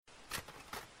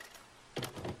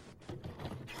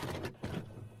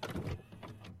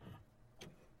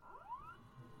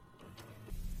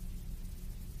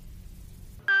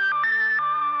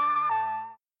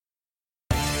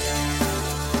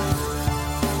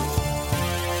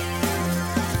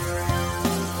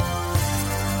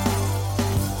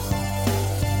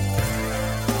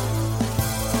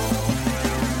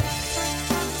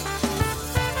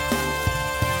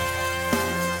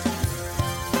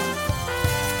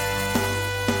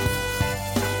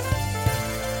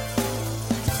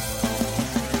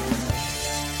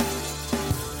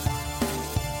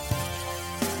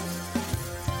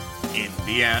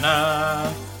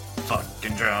Indiana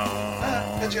fucking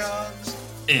Jones.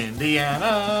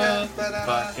 Indiana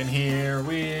fucking here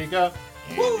we go.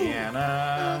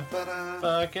 Indiana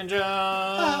fucking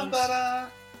Jones.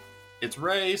 It's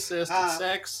racist, it's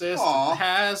sexist, it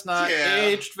has not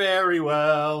aged very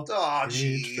well. Aw,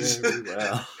 jeez.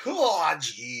 Aw,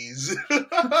 jeez.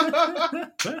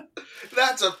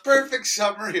 That's a perfect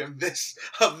summary of this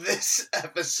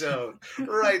episode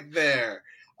right there.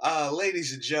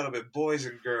 Ladies and gentlemen, boys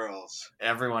and girls.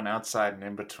 Everyone outside and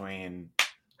in between,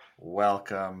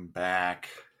 welcome back.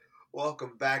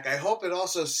 Welcome back. I hope it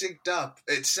also synced up.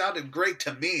 It sounded great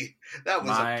to me. That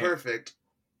was perfect.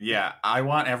 Yeah, I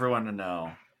want everyone to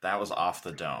know that was off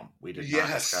the dome. We did not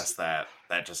discuss that.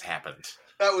 That just happened.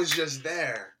 That was just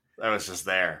there.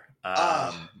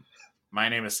 My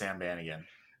name is Sam Bannigan.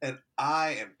 And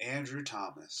I am Andrew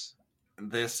Thomas.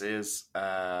 This is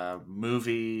a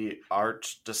movie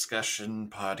art discussion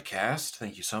podcast.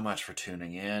 Thank you so much for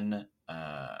tuning in.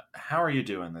 How are you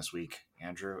doing this week,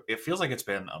 Andrew? It feels like it's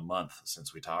been a month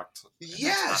since we talked.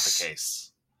 Yes. That's not the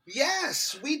case.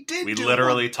 Yes, we did. We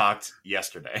literally talked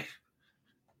yesterday.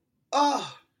 But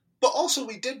also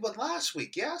we did one last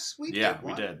week. Yes, we did.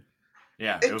 We did.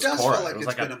 Yeah, it was does Cora. feel like it was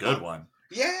it's like been a good month. one.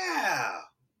 Yeah.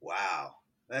 Wow,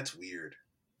 that's weird.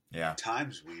 Yeah,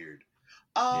 time's weird.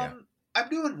 I'm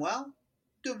doing well.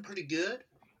 Doing pretty good.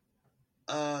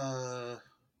 I'm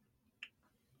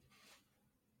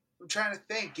trying to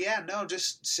think. Yeah, no,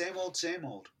 just same old.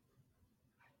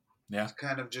 Yeah, it's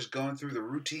kind of just going through the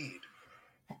routine.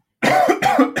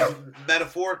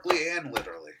 Metaphorically and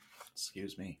literally.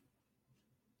 Excuse me.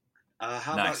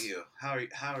 How about you? How are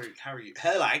you?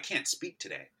 Hell, I can't speak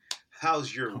today.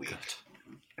 How's your week?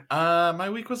 My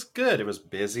week was good. It was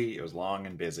busy. It was long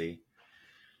and busy.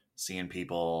 Seeing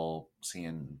people,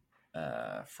 seeing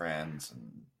friends,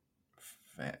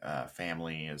 and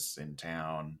family is in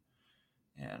town,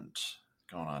 and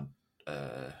going on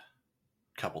a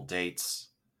couple dates.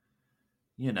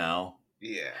 You know,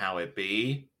 how it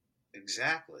be.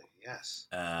 Exactly. Yes.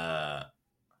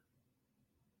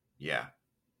 Yeah.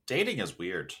 Dating is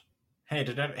weird.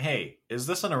 Hey, is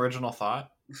this an original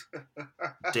thought?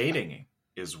 Dating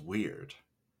is weird.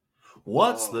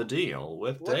 What's the deal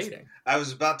with dating? I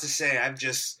was about to say, I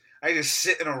just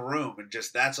sit in a room and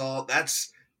that's all.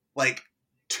 That's like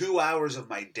 2 hours of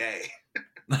my day.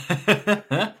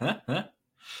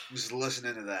 Just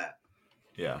listening to that.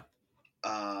 Yeah.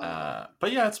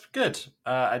 But yeah, it's good.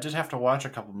 I did have to watch a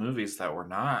couple movies that were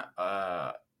not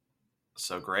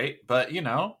so great, but you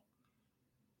know,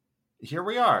 here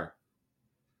we are.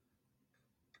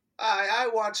 I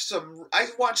watched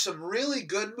some really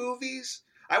good movies.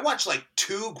 I watched like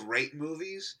 2 great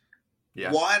movies.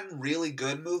 Yeah. 1 really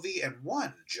good movie and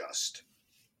 1 just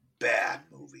bad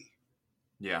movie.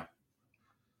 Yeah.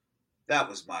 That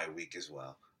was my week as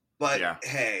well. But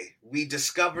hey, we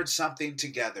discovered something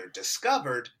together.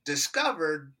 Discovered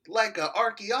like an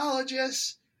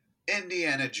archaeologist,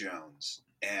 Indiana Jones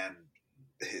and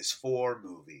his 4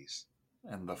 movies.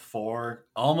 And the 4,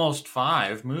 almost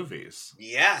 5 movies.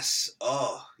 Yes.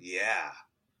 Oh, yeah.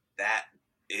 That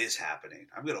is happening.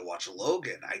 I'm going to watch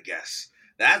Logan, I guess.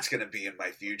 That's going to be in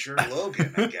my future.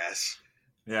 Logan, I guess.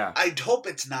 Yeah. I hope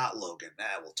it's not Logan.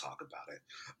 We'll talk about it.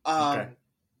 Okay.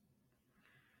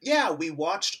 Yeah, we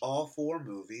watched all 4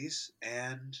 movies,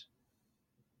 and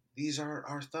these are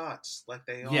our thoughts, like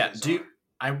they always are.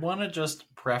 I want to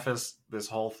just preface this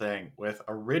whole thing with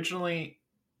originally,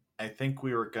 I think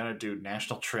we were going to do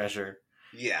National Treasure.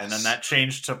 Yes. And then that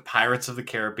changed to Pirates of the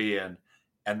Caribbean.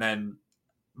 And then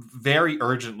very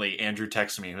urgently, Andrew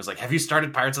texted me. He was like, have you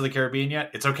started Pirates of the Caribbean yet?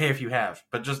 It's okay if you have,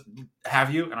 but just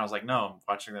have you? And I was like, no, I'm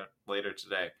watching that later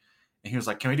today. And he was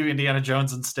like, can we do Indiana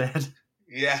Jones instead?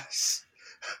 Yes.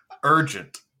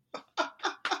 Urgent.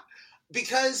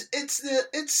 Because it's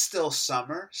still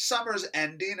summer. Summer's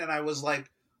ending, and I was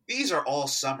like, these are all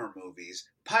summer movies.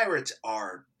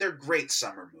 They're great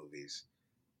summer movies.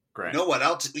 Great. You know what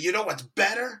else? You know what's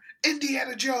better?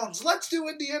 Indiana Jones. Let's do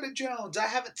Indiana Jones. I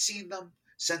haven't seen them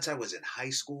since I was in high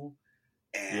school.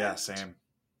 And yeah, same.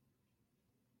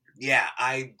 Yeah,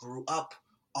 I grew up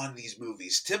on these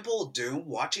movies. Temple of Doom,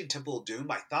 watching Temple of Doom,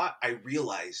 I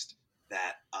realized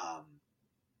that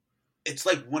it's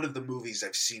like one of the movies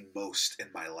I've seen most in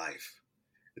my life.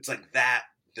 It's like that,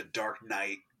 The Dark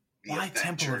Knight, The Why Avengers.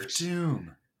 Temple of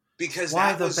Doom? Because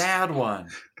why the bad one?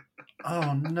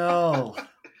 Oh no.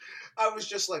 I was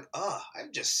just like,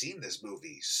 I've just seen this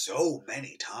movie so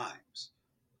many times.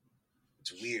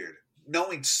 It's weird.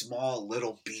 Knowing small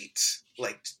little beats,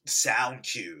 like sound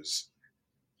cues,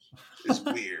 is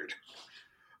weird.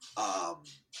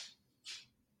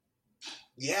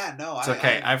 Yeah, no, It's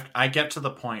okay. I get to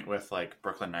the point with like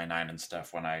Brooklyn Nine-Nine and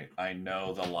stuff when I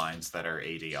know the lines that are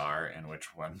ADR and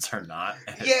which ones are not.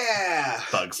 And it yeah.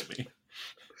 bugs me.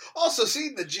 Also,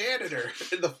 seeing the janitor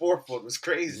in the fourth one was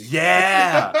crazy.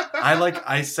 Yeah.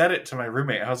 I said it to my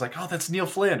roommate. I was like, "Oh, that's Neil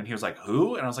Flynn." And he was like,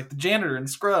 "Who?" And I was like, "The janitor in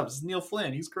Scrubs, Neil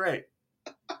Flynn. He's great.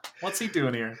 What's he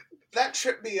doing here?" That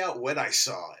tripped me out when I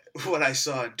saw it. When I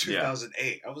saw it in Yeah.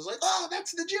 2008. I was like, "Oh,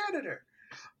 that's the janitor."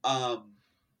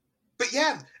 But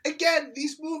yeah, again,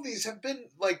 these movies have been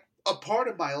like a part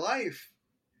of my life,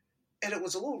 and it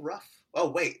was a little rough.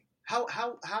 Oh wait, how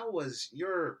was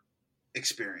your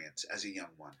experience as a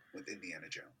young one with Indiana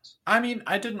Jones? I mean,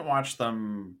 I didn't watch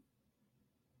them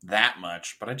that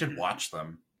much, but I did watch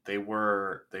them. They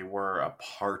were a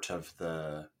part of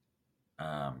the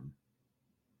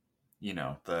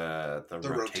the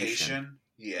rotation.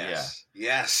 Yes.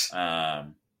 Yeah.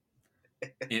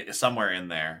 Yes. Somewhere in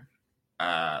there.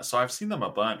 So I've seen them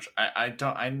a bunch. I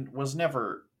was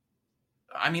never.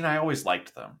 I mean, I always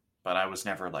liked them, but I was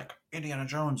never like Indiana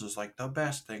Jones is like the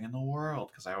best thing in the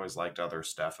world because I always liked other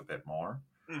stuff a bit more.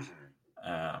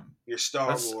 Mm-hmm. Your Star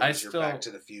Wars, your Back to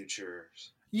the Future.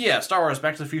 Yeah, Star Wars,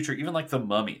 Back to the Future, even like The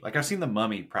Mummy. Like I've seen The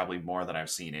Mummy probably more than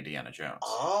I've seen Indiana Jones.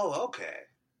 Oh, okay.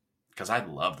 Because I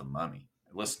love The Mummy.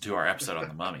 Listen to our episode on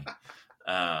The Mummy.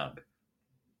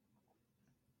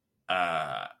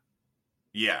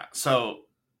 Yeah, so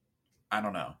I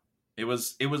don't know. It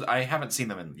was I haven't seen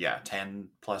them in 10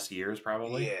 plus years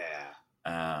probably.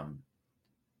 Yeah.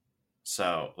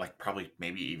 So like probably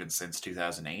maybe even since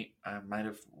 2008 I might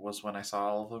have was when I saw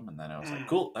all of them, and then I was like,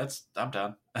 cool, I'm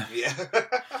done. Yeah.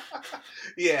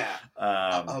 Yeah.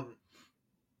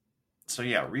 So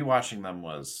yeah, rewatching them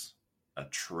was a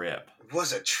trip. It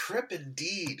was a trip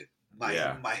indeed.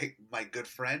 My good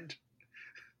friend.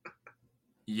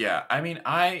 Yeah, I mean,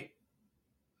 I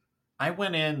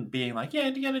went in being like, yeah,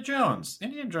 Indiana Jones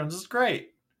is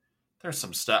great. There's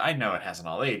some stuff I know it hasn't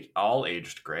all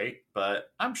aged great,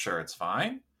 but I'm sure it's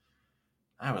fine.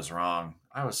 I was wrong.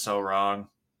 I was so wrong.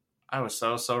 I was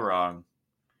so wrong.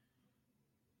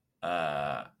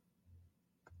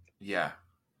 Yeah.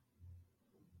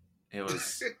 It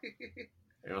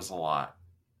was a lot.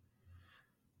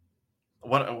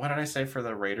 What did I say for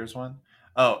the Raiders one?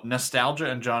 Oh, nostalgia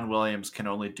and John Williams can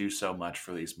only do so much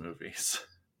for these movies.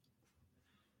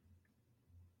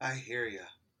 I hear you.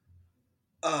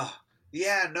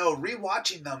 Yeah, no,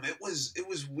 rewatching them, it was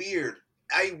weird.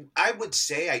 I would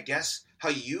say, I guess, how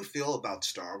you feel about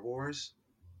Star Wars,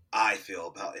 I feel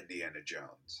about Indiana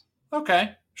Jones.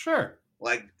 Okay, sure.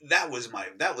 Like that was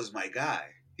my guy.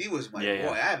 He was my boy.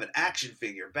 Yeah. I have an action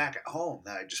figure back at home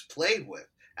that I just played with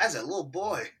as a little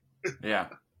boy. Yeah.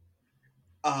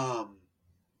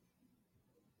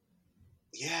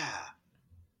 Yeah.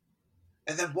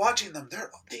 And then watching them,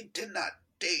 they did not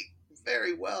date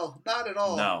very well. Not at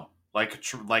all. No, like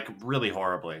really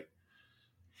horribly.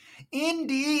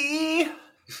 Indy.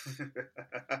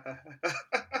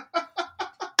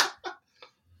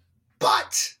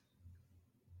 But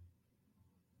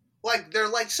like they're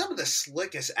like some of the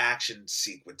slickest action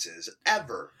sequences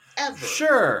ever.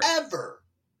 Sure. Ever.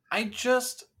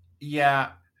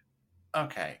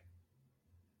 Okay.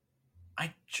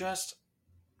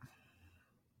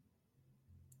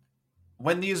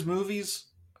 When these movies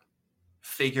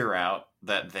figure out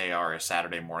that they are a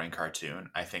Saturday morning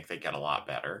cartoon, I think they get a lot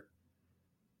better.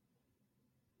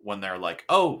 When they're like,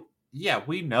 oh, yeah,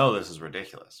 we know this is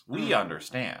ridiculous. We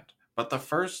understand. But the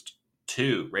first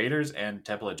two, Raiders and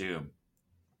Temple of Doom,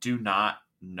 do not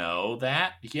know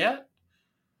that yet.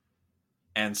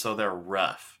 And so they're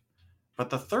rough. But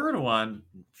the third one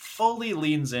fully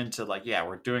leans into like, yeah,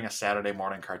 we're doing a Saturday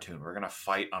morning cartoon. We're going to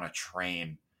fight on a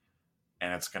train.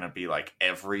 And it's going to be like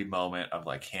every moment of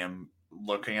like him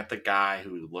looking at the guy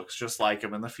who looks just like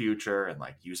him in the future and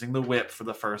like using the whip for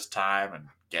the first time and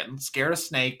getting scared of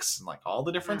snakes and like all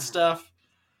the different stuff.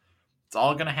 It's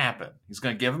all going to happen. He's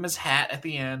going to give him his hat at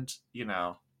the end,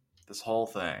 this whole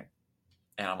thing.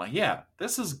 And I'm like, yeah,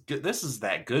 this is good. This is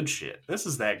that good shit. This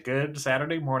is that good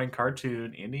Saturday morning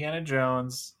cartoon, Indiana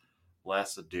Jones.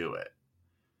 Let's do it.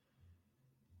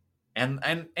 And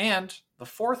the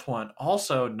fourth one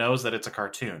also knows that it's a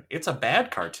cartoon. It's a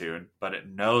bad cartoon, but it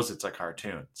knows it's a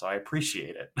cartoon. So I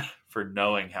appreciate it for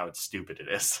knowing how stupid it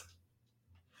is.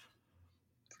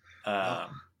 No.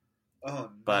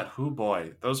 But who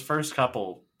boy, those first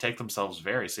couple take themselves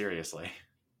very seriously.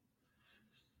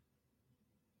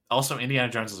 Also,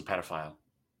 Indiana Jones is a pedophile.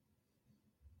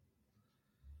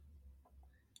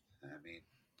 I mean,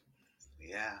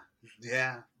 yeah.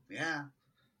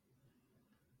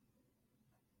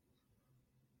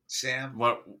 Sam,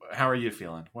 How are you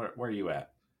feeling? Where are you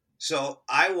at? So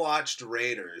I watched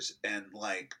Raiders and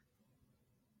like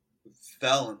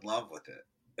fell in love with it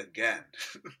again.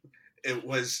 It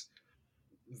was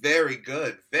very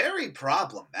good, very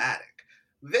problematic,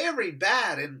 very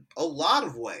bad in a lot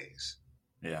of ways.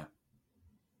 Yeah.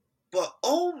 But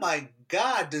oh my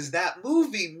God, does that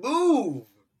movie move?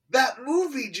 That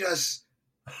movie just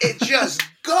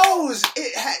goes.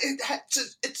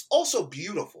 It's also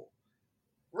beautiful.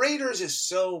 Raiders is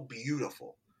so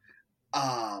beautiful.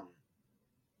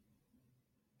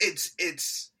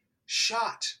 It's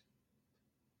shot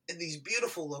in these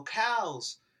beautiful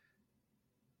locales,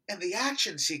 and the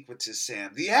action sequences,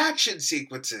 Sam. The action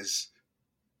sequences.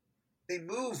 They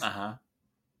move Uh-huh.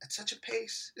 at such a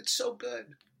pace. It's so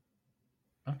good.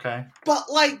 Okay. But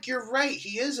like, you're right.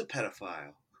 He is a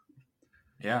pedophile.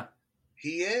 Yeah.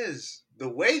 He is. The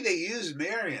way they use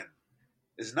Marion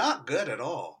is not good at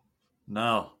all.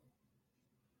 No.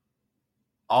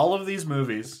 All of these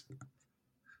movies,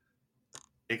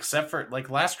 except for like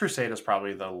Last Crusade, is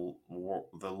probably the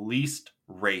least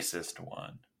racist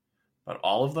one, but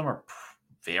all of them are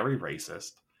very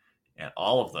racist, and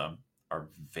all of them are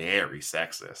very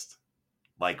sexist,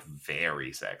 like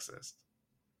very sexist.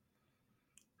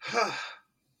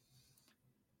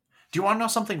 Do you want to know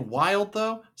something wild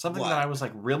though? Something What? that I was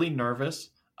like really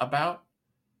nervous about.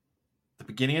 The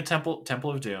beginning of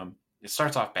Temple of Doom, it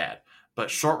starts off bad,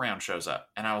 but Short Round shows up,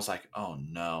 and I was like, "Oh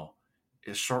no,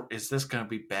 is this going to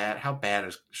be bad? How bad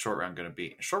is Short Round going to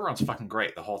be?" Short Round's fucking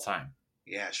great the whole time.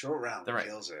 Yeah, Short Round They're right.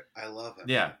 kills it. I love him.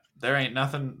 Yeah, there ain't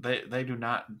nothing. They do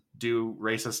not do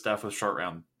racist stuff with Short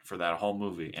Round for that whole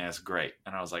movie, and it's great.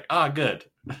 And I was like, "Ah, good,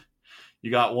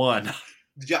 you got one."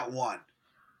 You got one.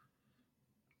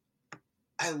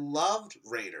 I loved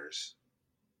Raiders,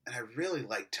 and I really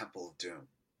liked Temple of Doom.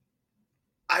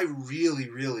 I really,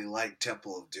 really like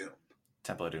Temple of Doom.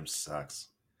 Temple of Doom sucks.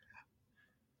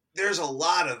 There's a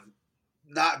lot of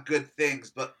not good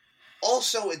things, but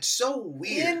also it's so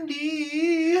weird.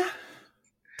 Indy.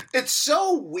 It's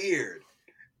so weird.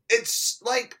 It's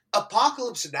like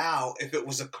Apocalypse Now if it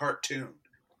was a cartoon.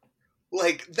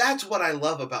 Like, that's what I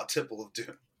love about Temple of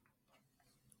Doom.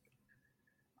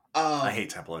 I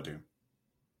hate Temple of Doom.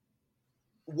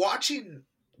 Watching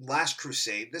Last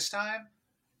Crusade this time,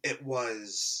 it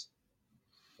was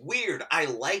weird. I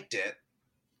liked it,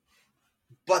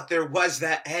 but there was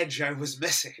that edge I was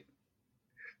missing.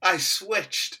 I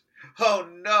switched. Oh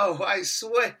no, I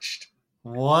switched.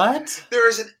 What? There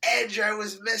is an edge I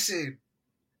was missing.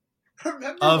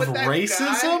 Remember of with that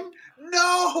racism? guy?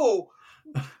 No!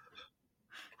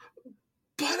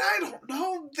 But I don't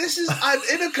know. I'm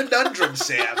in a conundrum,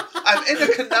 Sam. I'm in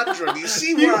a conundrum. You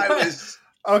see where I was...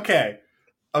 Okay.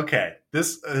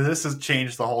 This has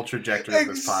changed the whole trajectory of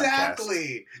this podcast.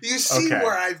 Exactly. You see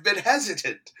where I've been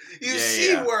hesitant. You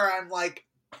see where I'm like,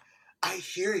 I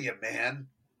hear you, man.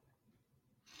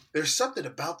 There's something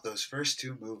about those first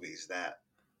two movies that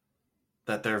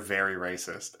they're very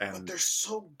racist, but they're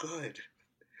so good.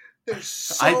 They're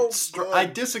so good. I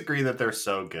disagree that they're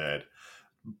so good,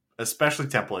 especially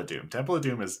Temple of Doom. Temple of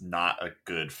Doom is not a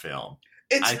good film.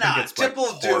 I think it's Temple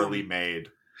like of poorly Doom. made.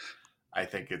 I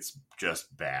think it's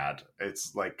just bad.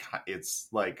 It's like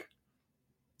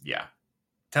yeah.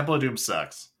 Temple of Doom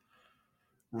sucks.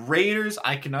 Raiders,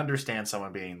 I can understand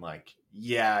someone being like,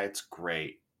 yeah, it's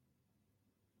great.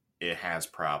 It has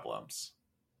problems.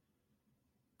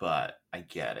 But I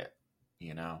get it,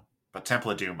 you know? But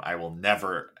Temple of Doom, I will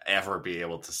never, ever be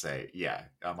able to say, yeah,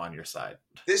 I'm on your side.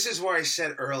 This is where I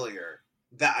said earlier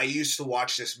that I used to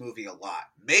watch this movie a lot.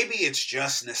 Maybe it's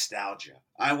just nostalgia.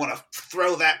 I want to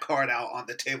throw that card out on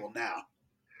the table now.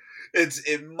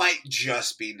 It might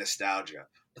just be nostalgia.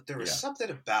 But there was something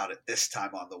about it this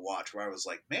time on the watch where I was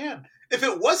like, man, if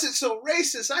it wasn't so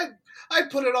racist,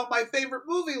 I'd put it on my favorite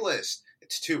movie list.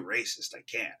 It's too racist. I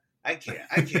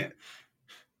can't.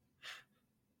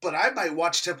 But I might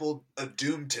watch Temple of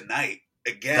Doom tonight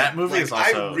again. That movie is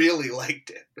also... I really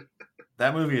liked it.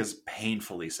 That movie is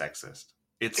painfully sexist.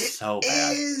 It's so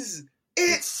bad.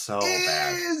 It's so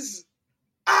bad.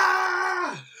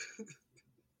 Ah!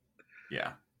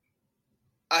 Yeah.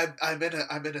 I'm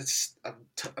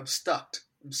stuck.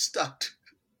 I'm stuck.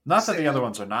 Not that the other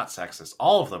ones are not sexist.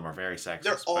 All of them are very sexist.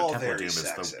 They're all but Temple very of Doom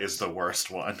sexist. is the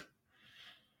worst one.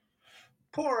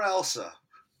 Poor Elsa.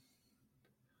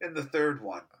 In the third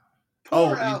one.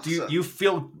 Poor Elsa. Do you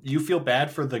feel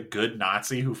bad for the good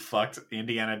Nazi who fucked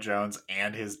Indiana Jones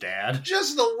and his dad?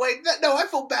 Just the way... No, I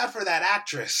feel bad for that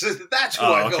actress. That's who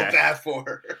I feel bad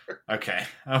for. Okay.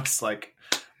 I was like,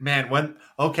 man,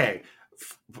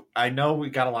 I know we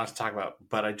got a lot to talk about,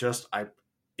 but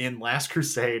in Last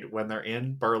Crusade, when they're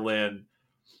in Berlin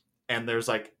and there's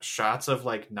like shots of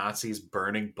like Nazis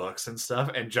burning books and stuff,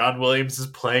 and John Williams is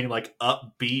playing like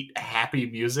upbeat,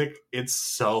 happy music. It's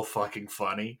so fucking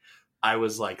funny. I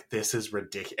was like, this is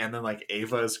ridiculous. And then like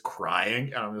Ava is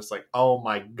crying, and I'm just like, oh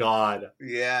my god,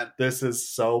 Yeah. this is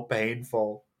so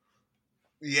painful.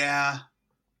 Yeah.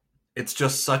 It's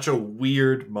just such a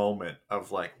weird moment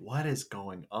of like, what is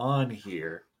going on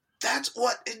here? That's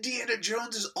what Indiana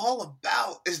Jones is all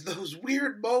about, is those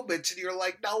weird moments, and you're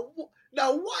like, now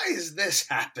why is this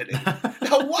happening?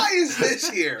 Now why is this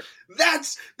here?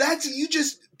 That's you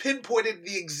just pinpointed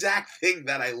the exact thing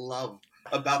that I love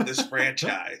about this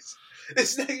franchise.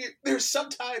 Is that there's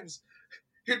sometimes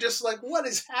you're just like, what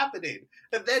is happening?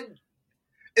 And then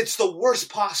it's the worst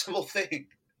possible thing.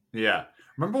 Yeah.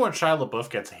 Remember when Shia LaBeouf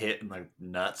gets hit in the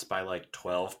nuts by like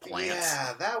 12 plants?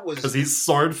 Yeah, that was... Because he's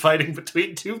sword fighting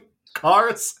between two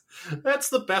cars? That's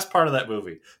the best part of that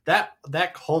movie. That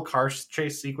whole car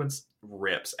chase sequence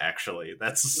rips, actually.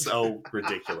 That's so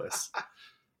ridiculous.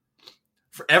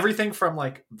 For everything from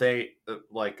like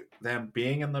them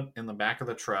being in the back of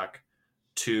the truck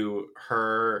to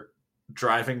her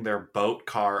driving their boat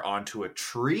car onto a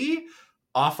tree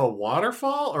off a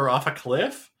waterfall or off a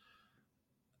cliff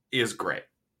is great.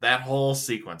 That whole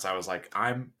sequence, I was like,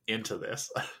 I'm into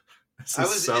this. I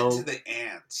was into the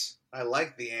ants. I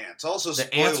like the ants. Also,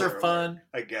 the ants are fun.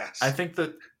 I guess. I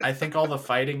think all the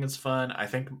fighting is fun. I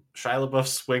think Shia LaBeouf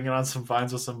swinging on some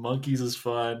vines with some monkeys is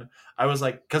fun. I was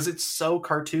like, because it's so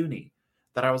cartoony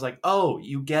that I was like, oh,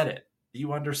 you get it.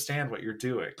 You understand what you're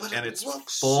doing, but and it it's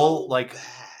looks full so like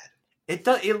bad. It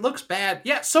does. It looks bad.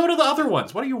 Yeah. So do the other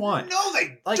ones. What do you want? No,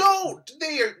 they don't.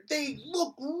 They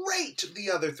look great.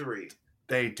 The other three.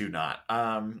 They do not.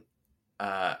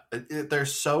 They're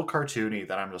so cartoony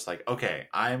that I'm just like, okay,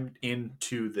 I'm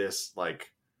into this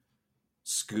like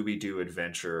Scooby-Doo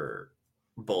adventure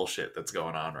bullshit that's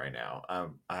going on right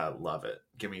now. I love it.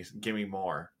 Give me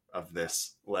more of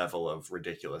this level of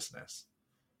ridiculousness.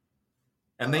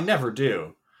 And they never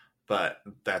do, but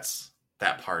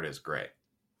that part is great.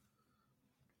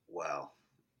 Well,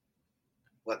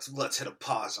 let's hit a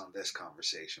pause on this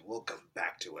conversation. We'll come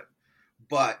back to it.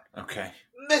 But okay,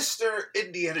 Mr.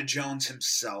 Indiana Jones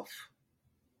himself,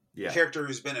 yeah, character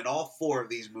who's been in all 4 of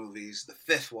these movies, the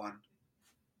 5th one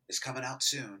is coming out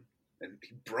soon, and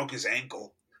he broke his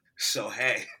ankle. So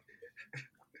hey,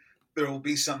 there will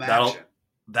be some action.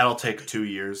 That'll take 2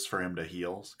 years for him to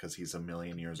heal because he's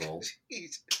 1,000,000 years old.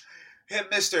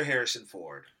 Mr. Harrison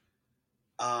Ford.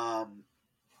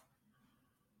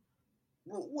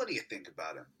 What do you think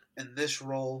about him in this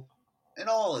role, in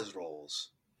all his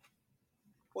roles?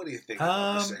 What do you think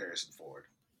about Mr. Harrison Ford?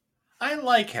 I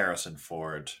like Harrison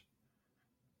Ford.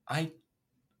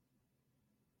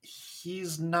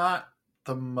 He's not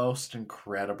the most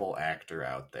incredible actor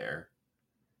out there.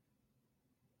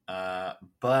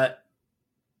 But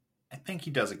I think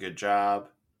he does a good job.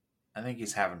 I think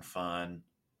he's having fun.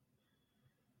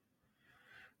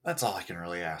 That's all I can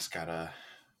really ask out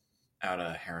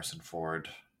of Harrison Ford.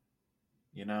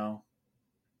 You know?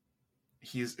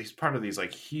 He's part of these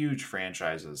like huge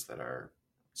franchises that are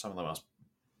some of the most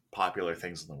popular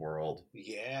things in the world.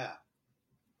 Yeah.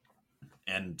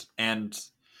 And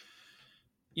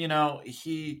you know,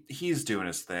 he's doing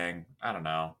his thing. I don't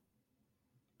know.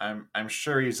 I'm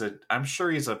sure he's a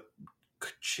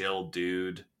chill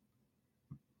dude,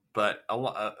 but a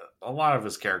lot of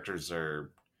his characters are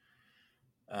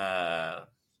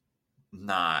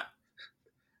not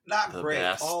great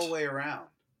best all the way around.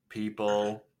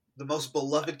 People. The most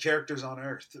beloved characters on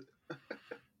Earth.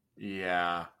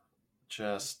 Yeah.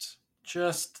 Just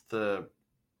the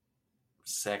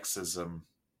sexism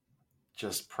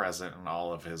just present in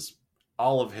all of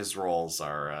his roles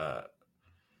are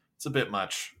it's a bit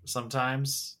much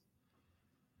sometimes.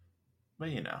 But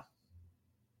you know.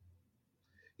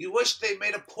 You wish they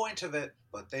made a point of it,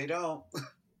 but they don't.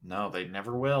 No, they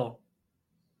never will.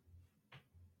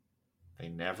 They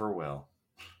never will.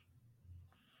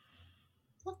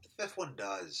 What the 5th one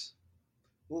does?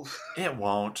 Oof. It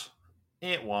won't.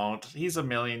 It won't. He's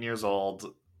 1,000,000 years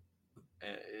old.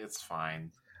 It's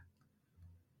fine.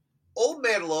 Old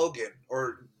Man Logan,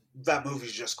 or that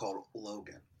movie's just called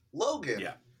Logan. Logan.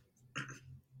 Yeah.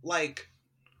 Like,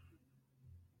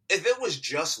 if it was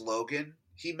just Logan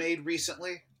he made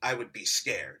recently, I would be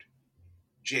scared.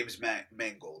 James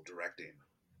Mangold directing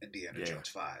Indiana Jones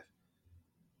 5.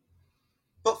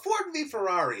 But Ford v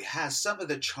Ferrari has some of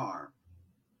the charm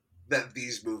that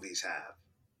these movies have.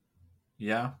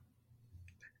 Yeah.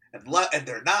 And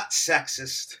they're not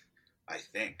sexist, I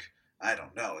think. I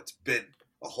don't know. It's been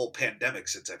a whole pandemic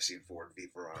since I've seen Ford v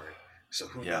Ferrari. So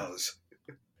who knows?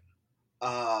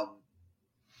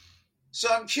 So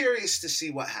I'm curious to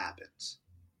see what happens.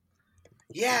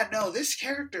 Yeah, no, this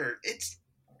character, it's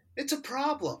a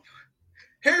problem.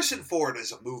 Harrison Ford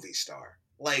is a movie star.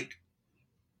 Like,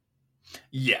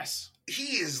 Yes.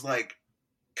 he is like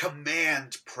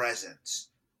commands presence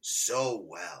so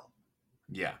well.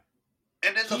 Yeah.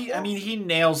 And in he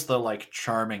nails the like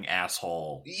charming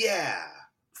asshole yeah.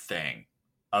 thing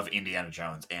of Indiana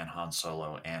Jones and Han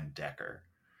Solo and Deckard.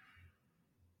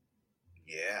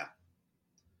 Yeah.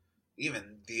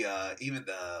 Even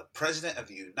the President of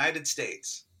the United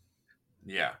States.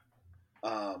 Yeah.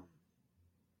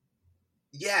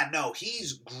 Yeah, no,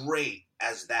 he's great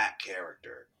as that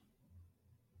character.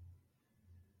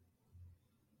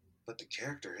 But the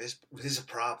character is a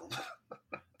problem.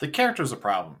 The character's a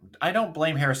problem. I don't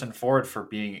blame Harrison Ford for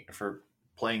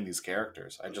playing these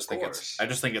characters. I just think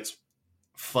it's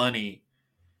funny.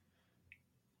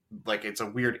 Like, it's a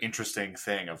weird, interesting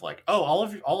thing of like, oh, all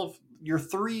of your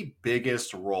three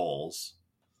biggest roles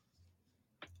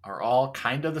are all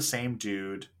kind of the same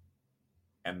dude,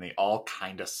 and they all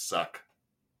kind of suck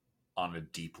on a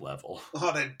deep level.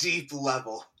 On a deep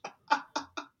level.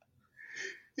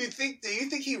 Do you think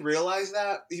he realized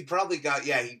that? He probably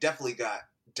he definitely got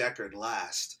Deckard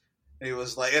last. And he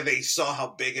was like, and he saw how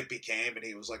big it became, and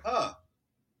he was like, oh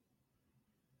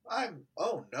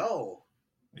no.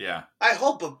 Yeah. I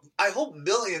hope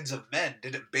millions of men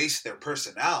didn't base their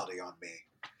personality on me.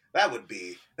 That would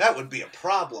be a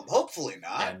problem. Hopefully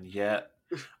not. And yet,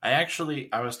 I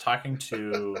was talking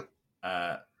to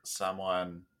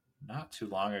someone not too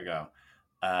long ago,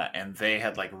 and they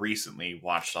had like recently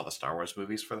watched all the Star Wars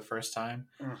movies for the first time,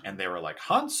 and they were like,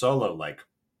 Han Solo like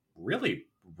really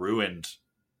ruined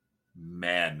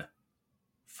men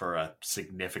for a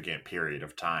significant period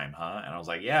of time, huh? And I was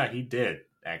like, yeah, he did,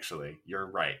 actually. You're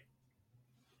right.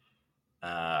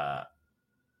 Yeah.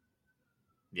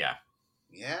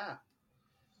 Yeah.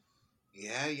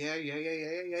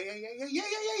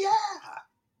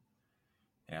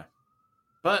 Yeah.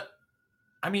 But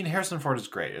I mean, Harrison Ford is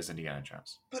great as Indiana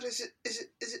Jones. But is it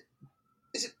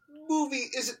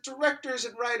directors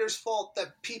and writers' fault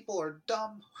that people are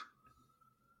dumb?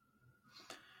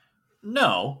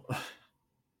 No.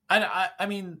 I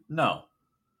mean, no.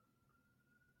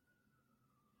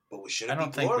 But we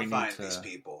shouldn't be glorifying these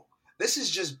people. This has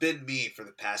just been me for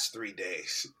the past 3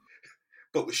 days.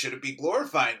 But we shouldn't be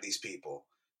glorifying these people.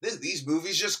 These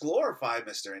movies just glorify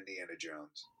Mr. Indiana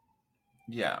Jones.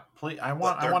 Yeah, please. I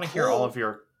want to hear all of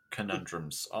your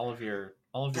conundrums, all of your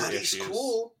issues. He's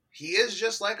cool. He is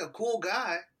just like a cool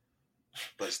guy.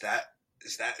 But is that the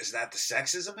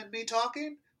sexism in me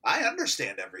talking? I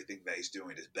understand everything that he's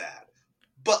doing is bad.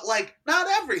 But like, not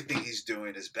everything he's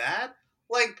doing is bad.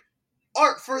 Like,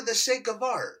 art for the sake of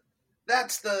art.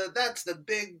 That's the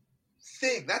big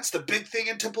thing. That's the big thing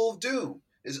in Temple of Doom,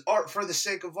 is art for the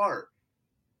sake of art.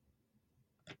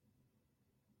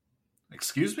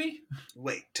 Excuse me?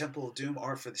 Wait, Temple of Doom,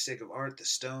 art for the sake of art, the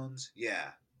stones?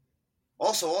 Yeah.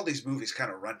 Also, all these movies kind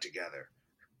of run together.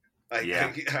 I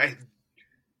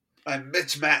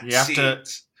mismatch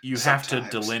scenes. You have to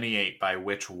delineate by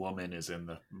which woman is in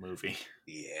the movie.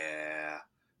 Yeah.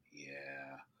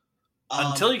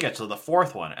 Until you get to the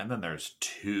fourth one, and then there's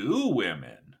 2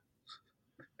 women.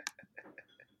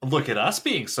 Look at us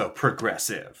being so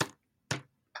progressive.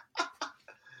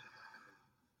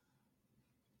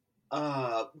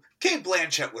 Cate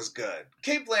Blanchett was good.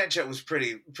 Cate Blanchett was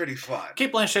pretty fun.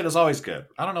 Cate Blanchett is always good.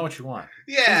 I don't know what you want.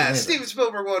 Yeah, Steven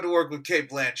Spielberg wanted to work with Cate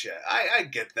Blanchett. I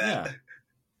get that. Yeah.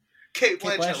 Cate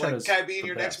Blanchett, like, can I be in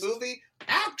your next movie?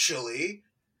 Actually,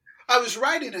 I was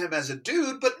writing him as a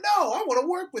dude, but no, I want to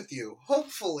work with you.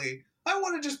 Hopefully. I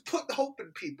want to just put hope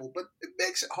in people, but it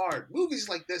makes it hard. Movies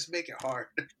like this make it hard.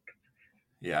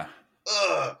 Yeah.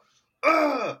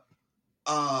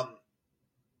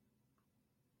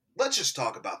 Let's just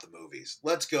talk about the movies.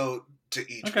 Let's go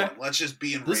to each one. Let's just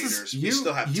be in Raiders. We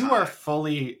still have time. You are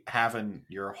fully having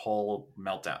your whole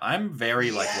meltdown. I'm very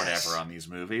like whatever on these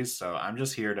movies, so I'm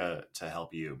just here to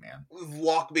help you, man.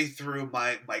 Walk me through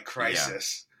my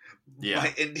crisis. Yeah.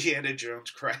 My Indiana Jones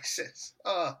crisis.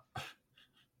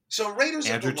 So Raiders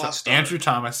of the Lost Ark. Andrew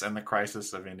Thomas and the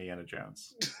Crisis of Indiana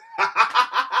Jones.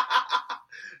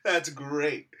 That's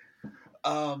great.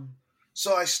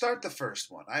 So I start the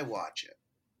first one. I watch it.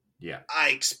 Yeah. I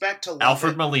expect to love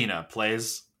Alfred Molina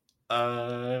plays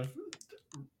a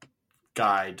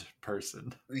guide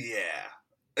person. Yeah,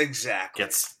 exactly.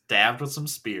 Gets stabbed with some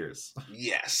spears.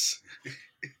 Yes.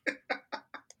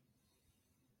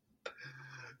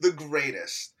 The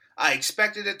greatest. I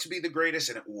expected it to be the greatest,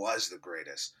 and it was the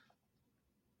greatest.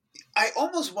 I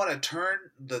almost want to turn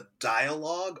the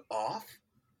dialogue off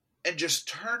and just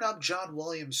turn up John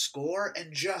Williams' score,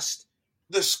 and just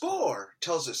the score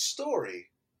tells a story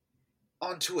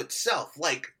onto itself.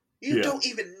 Like, you don't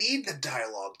even need the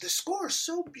dialogue. The score is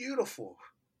so beautiful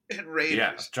in Raiders.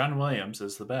 Yeah, John Williams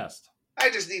is the best. I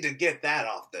just need to get that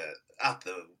out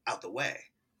the way.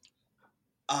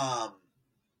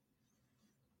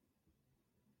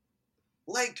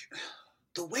 Like,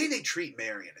 the way they treat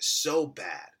Marion is so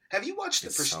bad. Have you watched The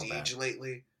Prestige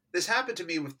lately? This happened to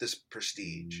me with this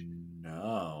Prestige.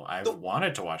 No, I've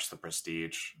wanted to watch The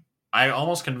Prestige. I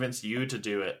almost convinced you to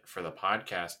do it for the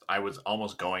podcast. I was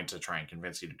almost going to try and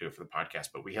convince you to do it for the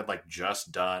podcast, but we had like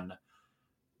just done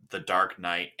The Dark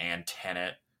Knight and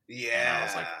Tenet. Yeah. And I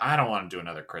was like, I don't want to do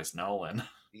another Chris Nolan.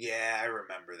 Yeah, I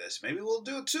remember this. Maybe we'll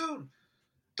do it soon.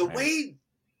 The way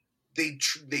they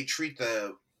treat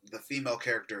the female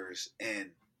characters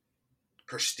in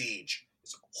Prestige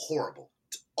is horrible.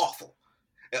 It's awful.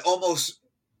 It almost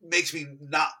makes me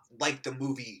not like the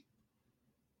movie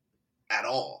at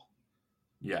all.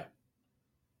 Yeah.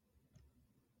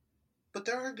 But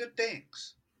there are good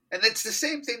things. And it's the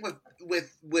same thing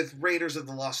with Raiders of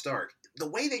the Lost Ark. The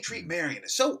way they treat Marion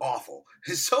is so awful.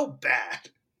 It's so bad.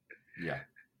 Yeah.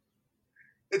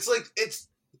 It's like,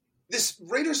 this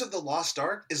Raiders of the Lost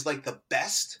Ark is like the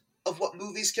best of what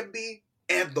movies can be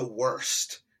and the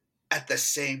worst at the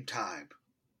same time.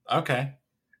 Okay.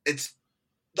 It's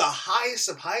the highest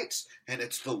of heights and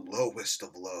it's the lowest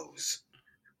of lows.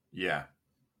 Yeah.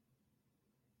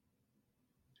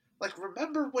 Like,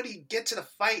 remember when he gets in a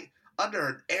fight under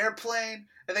an airplane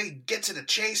and then he gets in a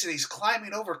chase and he's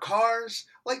climbing over cars?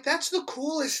 Like, that's the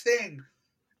coolest thing.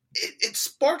 It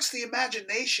sparks the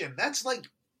imagination. That's like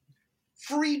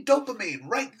free dopamine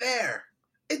right there.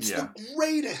 It's the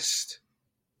greatest.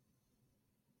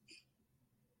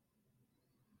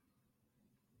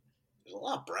 There's a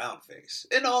lot of brown face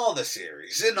in all the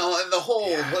series, in the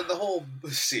whole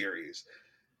series.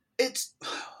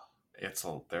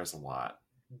 There's a lot.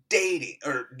 Dating,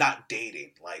 or not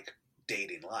dating, like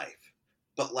dating life,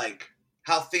 but like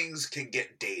how things can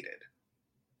get dated.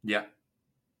 Yeah.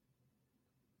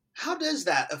 How does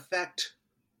that affect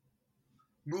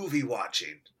movie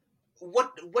watching?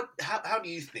 How do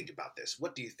you think about this?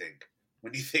 What do you think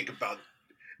when you think about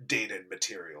dated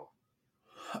material?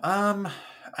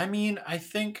 I mean, I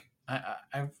think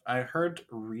I heard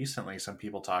recently some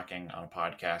people talking on a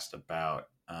podcast about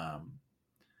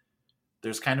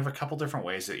there's kind of a couple different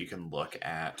ways that you can look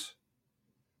at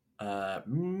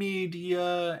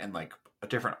media and like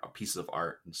different pieces of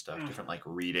art and stuff, different like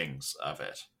readings of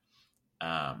it.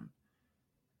 And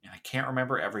I can't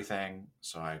remember everything,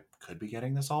 so I could be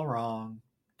getting this all wrong.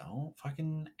 Don't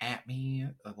fucking at me.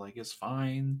 Like, it's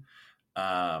fine.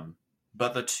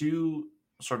 But the two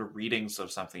sort of readings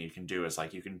of something you can do is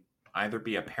like you can either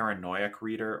be a paranoiac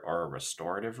reader or a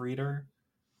restorative reader,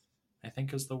 I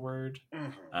think is the word.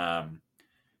 Mm-hmm.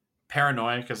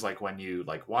 Paranoiac is like when you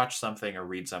like watch something or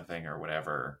read something or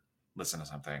whatever, listen to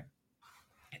something,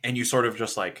 and you sort of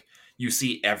just like you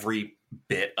see every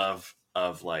bit of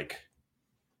like,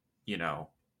 you know,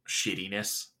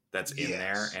 shittiness that's in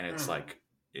there, and it's like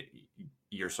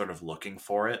you're sort of looking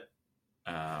for it,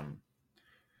 and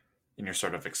you're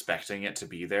sort of expecting it to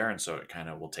be there, and so it kind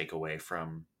of will take away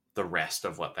from the rest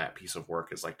of what that piece of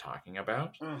work is like talking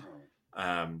about.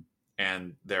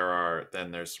 And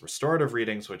there's restorative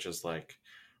readings, which is like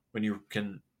when you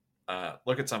can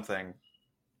look at something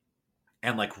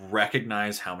and like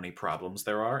recognize how many problems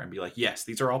there are and be like, yes,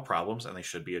 these are all problems and they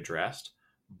should be addressed,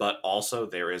 but also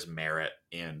there is merit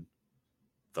in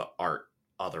the art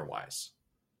otherwise,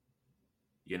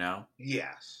 you know?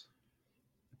 Yes.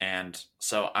 And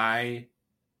so I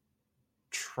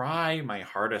try my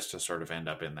hardest to sort of end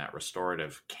up in that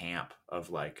restorative camp of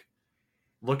like,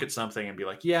 look at something and be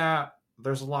like, yeah,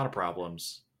 there's a lot of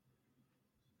problems,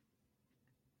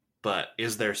 but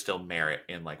is there still merit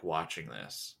in like watching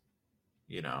this,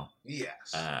 you know?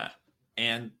 Yes.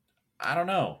 And I don't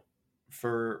know,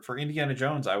 for Indiana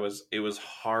Jones, it was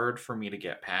hard for me to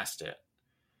get past it.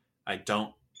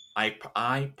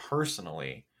 I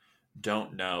personally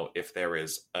don't know if there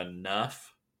is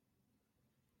enough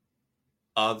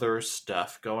other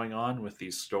stuff going on with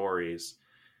these stories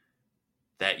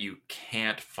that you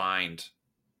can't find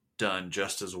done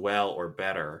just as well or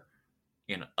better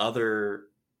in other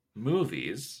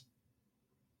movies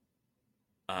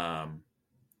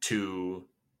to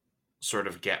sort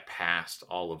of get past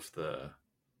all of the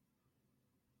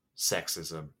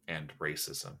sexism and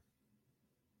racism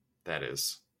that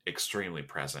is extremely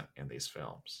present in these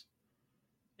films.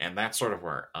 And that's sort of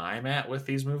where I'm at with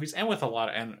these movies, and with a lot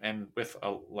and with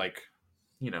a, like,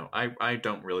 you know, I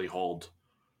don't really hold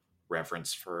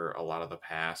reverence for a lot of the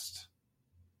past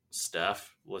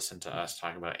stuff, listen to us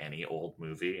talk about any old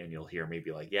movie and you'll hear me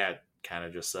be like, yeah, it kind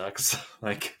of just sucks.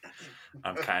 Like,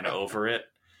 I'm kind of over it.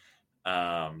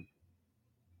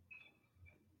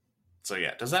 So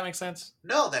yeah, does that make sense?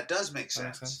 No, that does make Does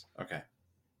that sense. make sense? Okay.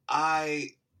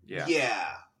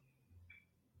 Yeah.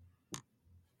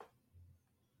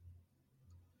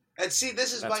 And see,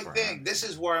 this is That's my where thing. This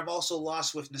is where I'm also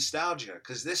lost with nostalgia,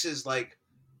 because this is like,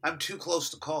 I'm too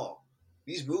close to call.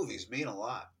 These movies mean a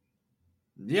lot.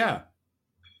 Yeah.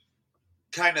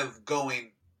 Kind of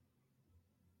going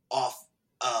off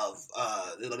of,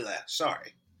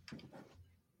 sorry.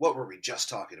 What were we just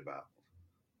talking about?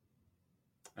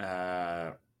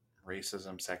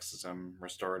 Racism, sexism,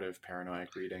 restorative, paranoid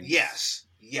reading. Yes.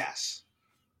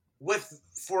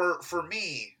 For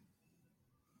me,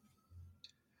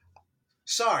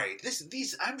 sorry,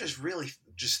 these I'm just really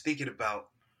just thinking about.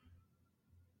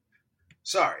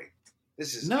 Sorry,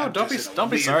 this is no. Don't be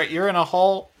sorry. You got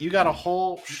a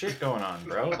whole shit going on,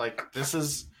 bro. Like, this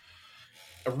is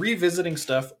revisiting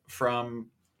stuff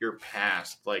from your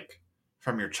past, like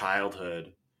from your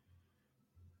childhood,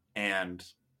 and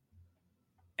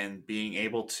being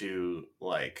able to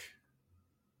like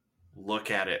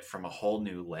look at it from a whole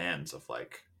new lens of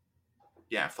like,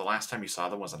 yeah, if the last time you saw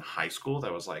them was in high school,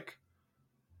 that was like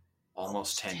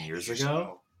almost 10 years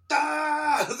ago.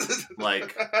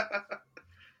 Like,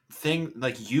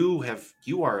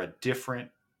 you are a different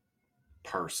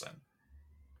person.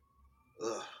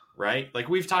 Ugh. Right? Like,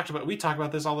 we talk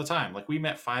about this all the time. Like, we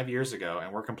met 5 years ago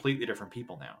and we're completely different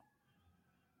people now.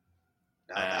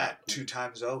 That 2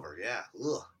 times over, yeah.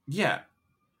 Ugh. Yeah.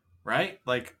 Right?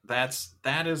 Like, that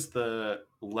is the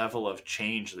level of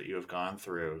change that you have gone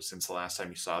through since the last time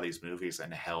you saw these movies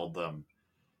and held them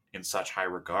in such high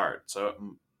regard. So it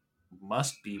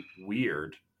must be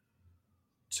weird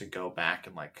to go back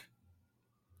and like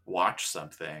watch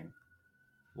something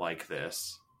like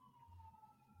this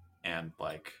and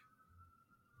like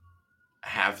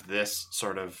have this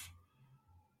sort of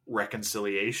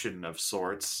reconciliation of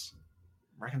sorts.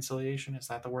 Reconciliation, is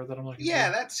that the word that I'm looking for?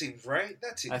 Yeah, that seems right.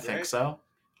 I think so.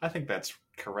 I think that's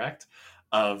correct.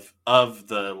 Of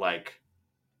the like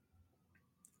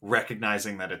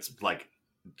recognizing that it's like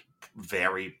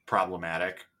very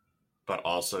problematic, but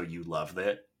also you love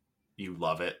it. You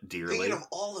love it dearly. Thinking of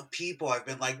all the people I've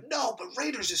been like, no, but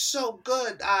Raiders is so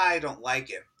good. I don't like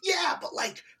it. Yeah, but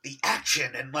like the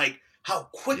action and like how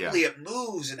quickly it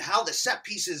moves and how the set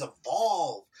pieces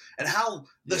evolve and how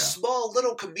the small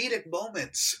little comedic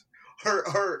moments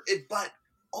are it, but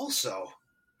also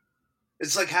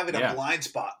it's like having a blind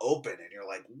spot open and you're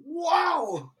like,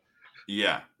 wow.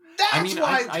 Yeah. That's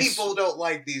why people don't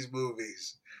like these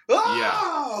movies.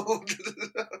 Oh!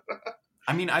 Yeah.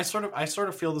 I mean, I sort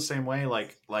of feel the same way.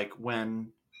 Like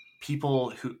when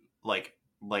people who like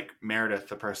Meredith,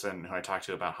 the person who I talked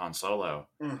to about Han Solo,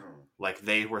 like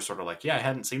they were sort of like, yeah, I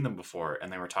hadn't seen them before,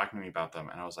 and they were talking to me about them,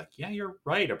 and I was like, yeah, you're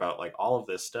right about like all of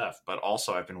this stuff, but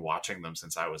also I've been watching them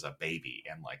since I was a baby,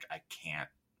 and like I can't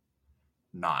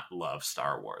not love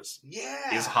Star Wars.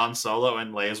 Yeah. Is Han Solo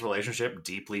and Leia's relationship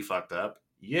deeply fucked up?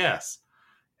 Yes.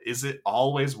 Is it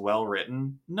always well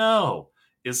written? No.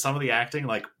 Is some of the acting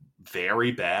like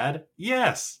very bad?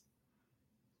 Yes.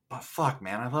 But fuck,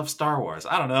 man, I love Star Wars.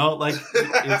 I don't know, like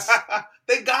it's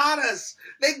they got us.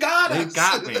 They got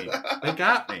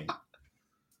me.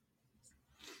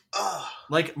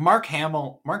 Like Mark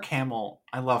Hamill,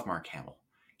 I love Mark Hamill.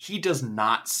 He does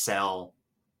not sell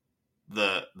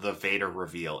the Vader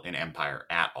reveal in Empire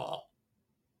at all.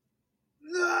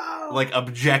 No. Like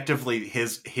objectively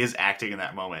his acting in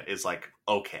that moment is like,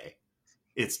 okay,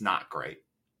 it's not great.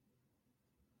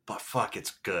 But fuck,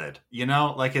 it's good. You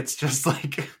know, like it's just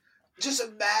like just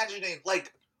imagining,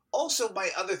 like, also my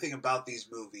other thing about these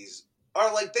movies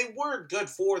are like they were good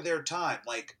for their time.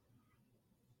 Like,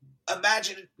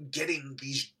 imagine getting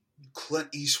these Clint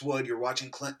Eastwood. You're watching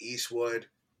Clint Eastwood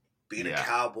being a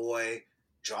cowboy,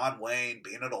 John Wayne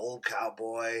being an old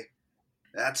cowboy.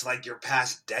 That's like your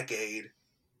past decade.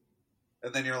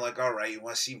 And then you're like, all right, you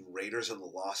want to see Raiders of the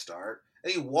Lost Ark?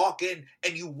 And you walk in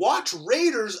and you watch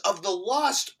Raiders of the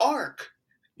Lost Ark.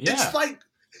 Yeah. It's like,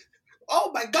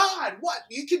 oh my God, what?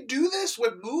 You can do this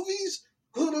with movies?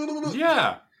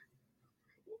 Yeah.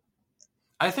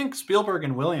 I think Spielberg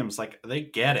and Williams, like, they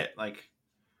get it. Like,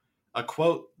 a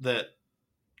quote that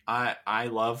I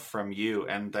love from you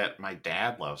and that my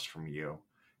dad loves from you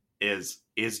is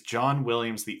John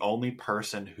Williams the only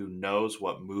person who knows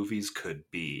what movies could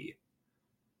be?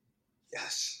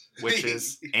 Yes. Which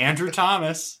is Andrew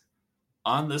Thomas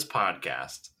on this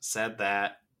podcast said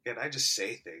that. And I just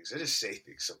say things. I just say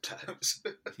things sometimes.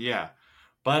 Yeah.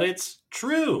 but it's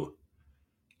true.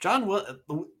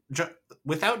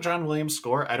 Without John Williams'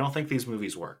 score, I don't think these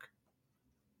movies work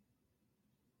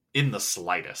in the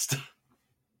slightest.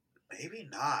 Maybe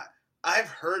not. I've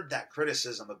heard that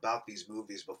criticism about these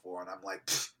movies before, and I'm like,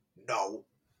 no.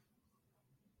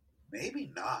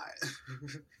 Maybe not.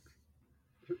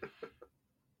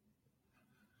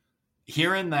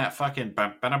 Hearing that fucking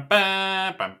like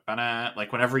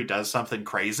whenever he does something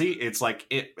crazy, it's like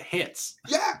it hits.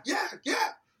 Yeah.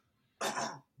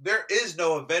 There is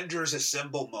no Avengers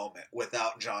Assemble moment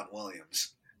without John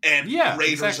Williams and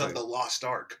Raiders of the Lost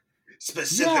Ark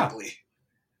specifically.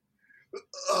 Yeah.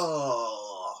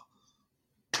 Oh.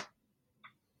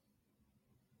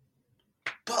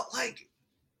 But like,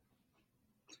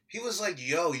 he was like,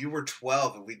 yo, you were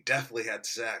 12 and we definitely had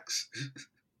sex.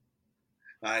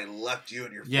 I left you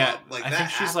and your father. Like,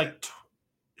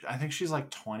 I think she's like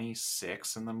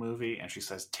 26 in the movie, and she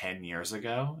says 10 years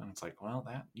ago, and it's like, well,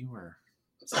 that you were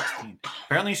 16.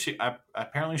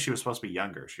 Apparently she was supposed to be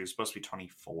younger. She was supposed to be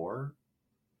 24.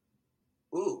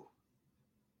 Ooh.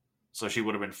 So she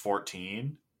would have been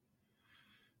 14.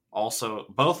 Also,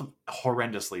 both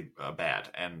horrendously bad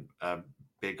and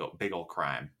big old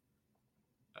crime.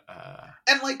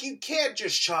 And like, you can't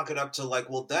just chalk it up to like,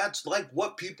 well, that's like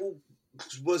what people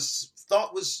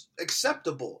thought was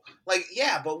acceptable. Like,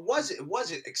 yeah, but was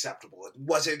it acceptable?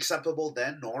 Was it acceptable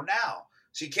then nor now?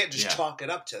 So you can't just chalk it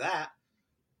up to that.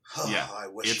 Yeah, I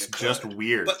wish it's just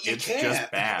weird. But it's can't. Just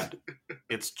bad.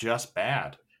 It's just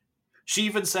bad. She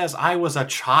even says, "I was a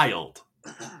child,"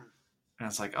 and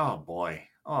it's like, oh boy,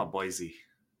 oh Boise.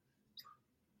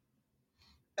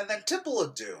 And then Temple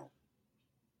of Doom.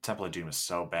 Temple of Doom is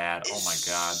so bad. Oh my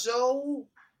god. So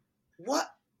what?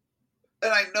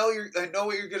 And I know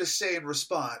what you're gonna say in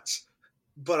response,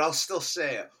 but I'll still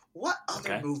say it. What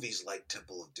other movies like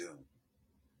Temple of Doom?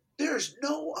 There's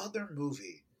no other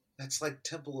movie that's like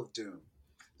Temple of Doom.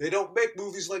 They don't make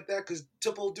movies like that because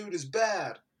Temple of Doom is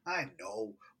bad. I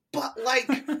know, but like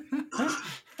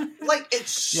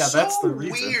it's so that's the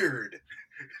reason. Weird.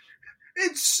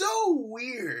 It's so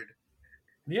weird.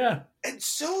 Yeah. And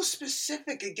so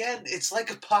specific again. It's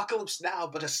like Apocalypse Now,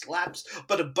 but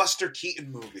a Buster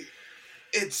Keaton movie.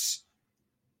 It's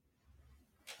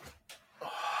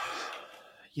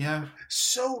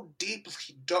so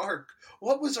deeply dark.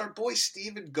 What was our boy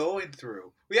Steven going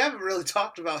through? We haven't really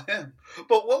talked about him,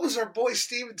 but what was our boy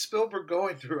Steven Spielberg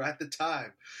going through at the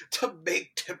time to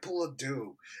make Temple of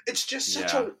Doom? It's just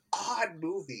such an odd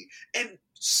movie. And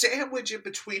sandwich in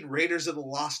between Raiders of the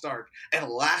Lost Ark and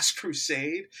Last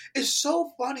Crusade is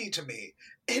so funny to me.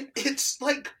 And it's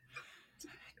like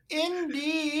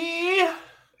Indy.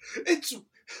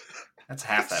 That's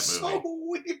half that movie. So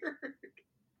weird.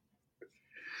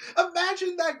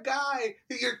 Imagine that guy.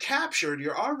 You're captured.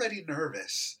 You're already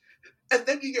nervous, and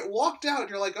then you get walked out.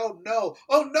 You're like, oh no!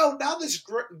 Now this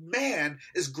man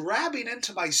is grabbing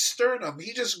into my sternum.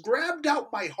 He just grabbed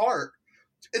out my heart.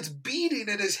 It's beating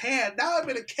in his hand. Now I'm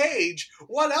in a cage.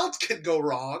 What else can go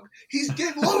wrong? He's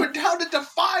getting lowered down into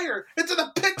fire, into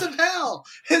the pits of hell.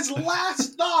 His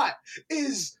last thought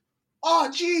is,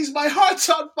 oh, geez, my heart's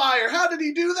on fire. How did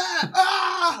he do that?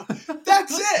 Ah!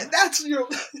 That's it. That's your...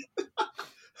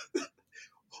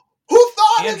 Who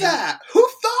thought of that? Who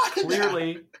thought of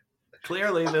that?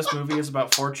 Clearly, this movie is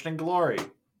about fortune and glory.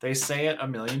 They say it a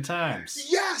million times.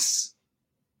 Yes,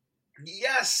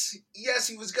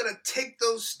 he was going to take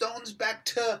those stones back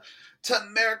to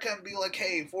America and be like,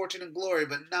 hey, fortune and glory.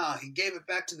 But nah, he gave it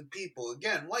back to the people.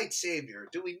 Again, white savior.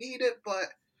 Do we need it?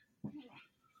 But...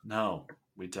 No.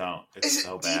 We don't. It's is it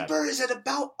so deeper? bad. Is it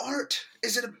about art?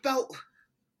 Is it about...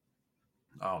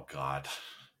 Oh, God.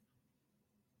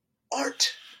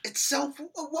 Art itself?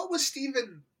 What was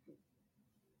Steven...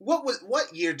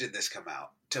 What year did this come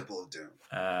out? Temple of Doom?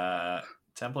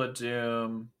 Temple of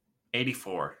Doom,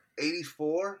 84.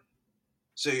 84?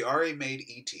 So you already made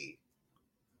E.T.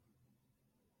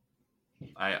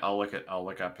 I'll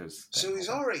look up his thing. So he's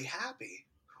already happy.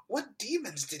 What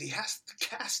demons did he have to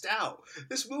cast out?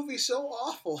 This movie's so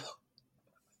awful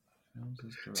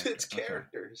to its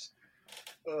characters.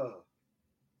 Okay.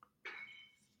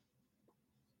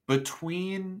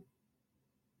 Between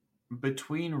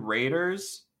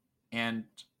Raiders and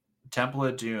Temple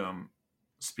of Doom,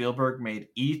 Spielberg made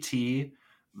E.T.,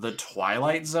 the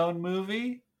Twilight Zone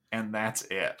movie, and that's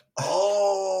it.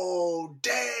 Oh,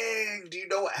 dang! Do you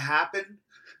know what happened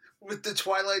with the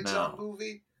Twilight Zone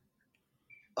movie?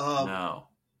 No.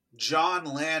 John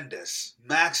Landis,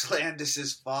 Max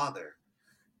Landis' father.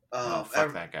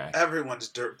 Fuck that guy. Everyone's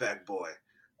dirtbag boy.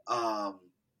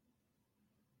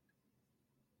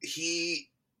 He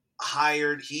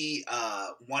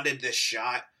wanted this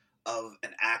shot of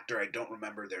an actor, I don't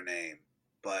remember their name,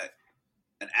 but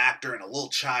an actor and a little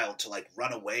child to like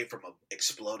run away from an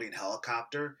exploding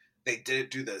helicopter. They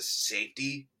didn't do the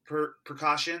safety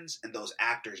precautions, and those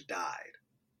actors died.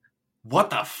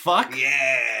 What the fuck?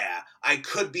 Yeah, I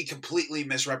could be completely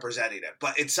misrepresenting it,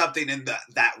 but it's something in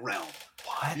that realm.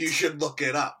 What? You should look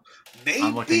it up. Maybe,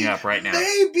 I'm looking it up right now.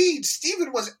 Maybe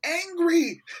Steven was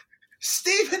angry.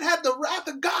 Steven had the wrath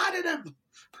of God in him.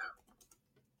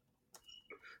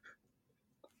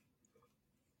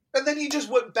 And then he just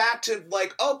went back to,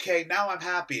 like, okay, now I'm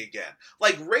happy again.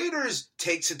 Like, Raiders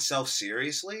takes itself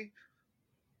seriously,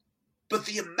 but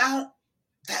the amount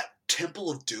that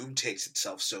Temple of Doom takes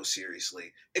itself so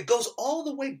seriously, it goes all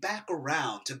the way back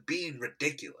around to being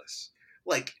ridiculous.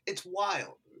 Like, it's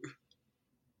wild.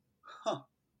 Huh.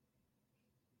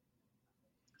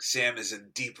 Sam is in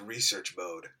deep research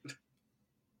mode.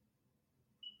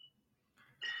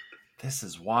 This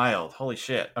is wild. Holy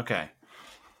shit. Okay.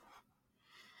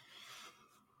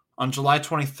 On July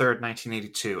 23rd,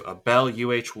 1982, a Bell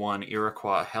UH-1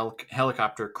 Iroquois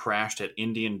helicopter crashed at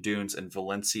Indian Dunes in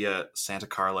Valencia, Santa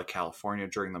Carla, California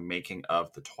during the making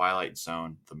of The Twilight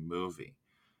Zone, the movie.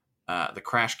 The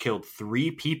crash killed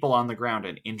 3 people on the ground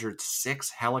and injured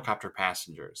 6 helicopter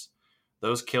passengers.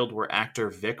 Those killed were actor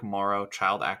Vic Morrow,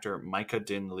 child actor Micah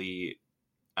Din Lee,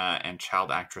 and child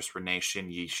actress Renee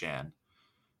Shin Yi Shan.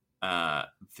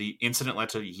 The incident led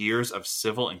to years of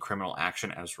civil and criminal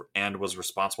action and was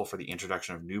responsible for the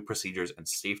introduction of new procedures and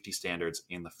safety standards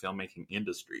in the filmmaking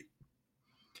industry.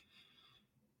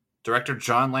 Director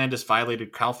John Landis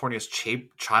violated California's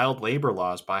child labor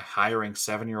laws by hiring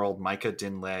 7-year-old Micah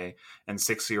Din Lei and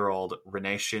 6-year-old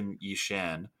Renee Shin Yi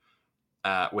Shan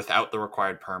without the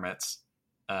required permits.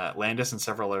 Landis and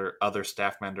several other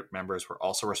staff members were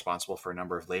also responsible for a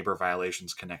number of labor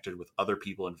violations connected with other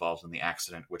people involved in the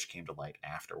accident, which came to light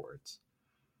afterwards.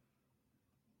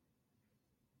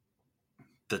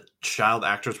 The child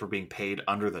actors were being paid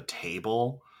under the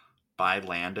table by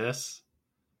Landis.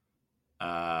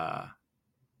 That's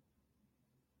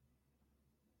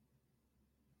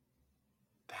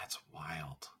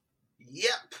wild.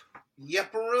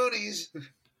 Yep-a-roonies.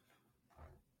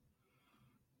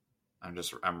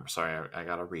 I'm sorry, I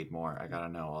gotta read more. I gotta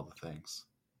know all the things.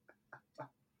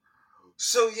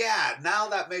 So yeah, now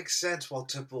that makes sense while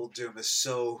Temple of Doom is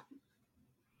so...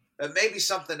 maybe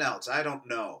something else, I don't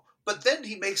know. But then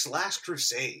he makes Last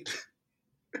Crusade.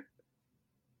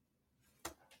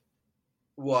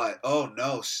 What? Oh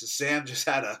no, Sam just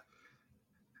had a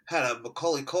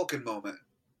Macaulay Culkin moment.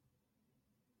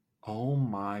 Oh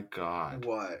my god.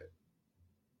 What?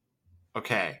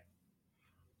 Okay.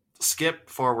 Skip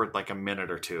forward like a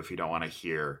minute or two if you don't want to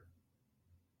hear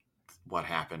what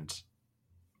happened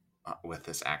with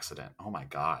this accident. Oh my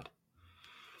god.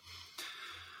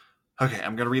 Okay,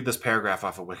 I'm going to read this paragraph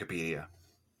off of Wikipedia.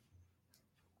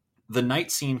 The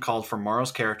night scene called for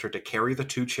Morrow's character to carry the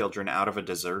 2 children out of a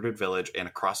deserted village and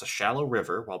across a shallow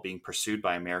river while being pursued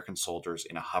by American soldiers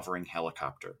in a hovering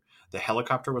helicopter. The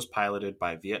helicopter was piloted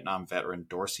by Vietnam veteran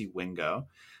Dorsey Wingo.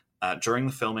 During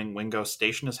the filming, Wingo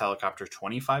stationed his helicopter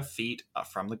 25 feet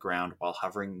from the ground while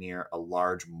hovering near a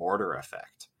large mortar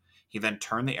effect. He then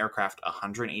turned the aircraft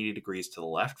 180 degrees to the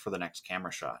left for the next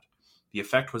camera shot. The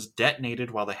effect was detonated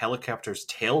while the helicopter's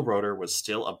tail rotor was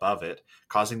still above it,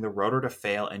 causing the rotor to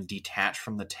fail and detach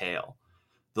from the tail.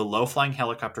 The low-flying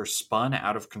helicopter spun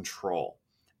out of control.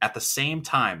 At the same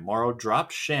time, Morrow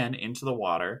dropped Shen into the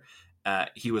water.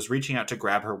 He was reaching out to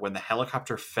grab her when the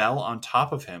helicopter fell on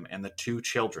top of him and the 2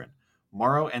 children.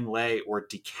 Morrow and Lei were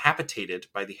decapitated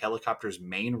by the helicopter's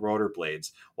main rotor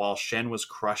blades, while Shen was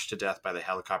crushed to death by the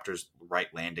helicopter's right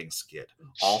landing skid.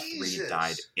 All 3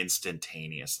 died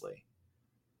instantaneously.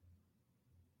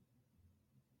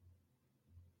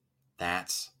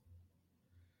 That's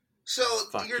so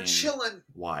you're chilling,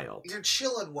 wild. You're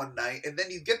chilling one night, and then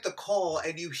you get the call,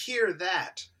 and you hear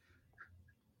that,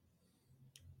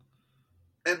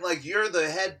 and like you're the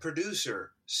head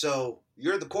producer, so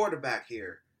you're the quarterback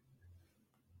here.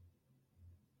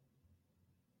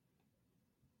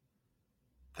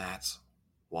 That's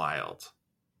wild.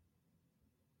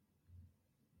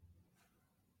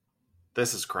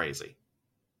 This is crazy.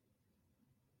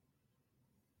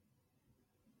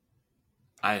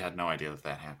 I had no idea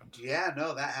that happened. Yeah,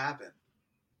 no, that happened.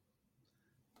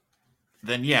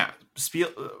 Then yeah,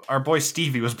 our boy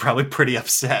Stevie was probably pretty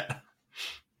upset.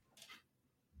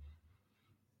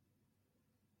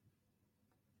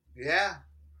 Yeah.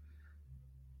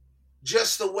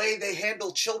 Just the way they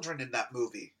handle children in that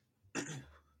movie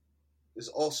is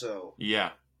also...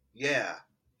 Yeah. Yeah.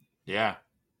 Yeah.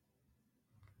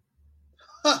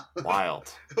 Huh.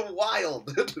 Wild.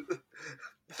 Wild.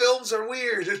 Films are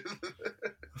weird.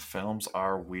 Films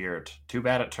are weird. Too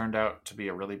bad it turned out to be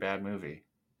a really bad movie.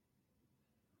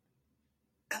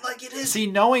 And like it is. See,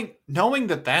 knowing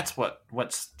that that's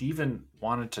what Steven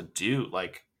wanted to do,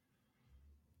 like,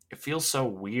 it feels so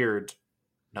weird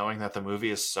knowing that the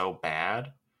movie is so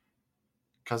bad.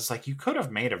 Because, like, you could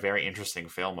have made a very interesting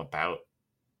film about,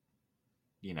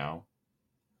 you know,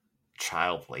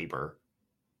 child labor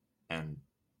and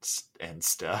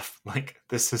stuff. Like,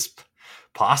 this is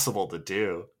possible to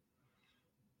do.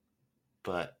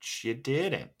 But she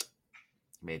didn't.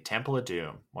 Made Temple of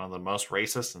Doom, one of the most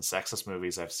racist and sexist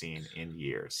movies I've seen in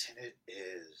years. And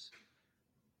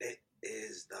it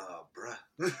is the bruh.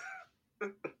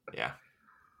 Yeah.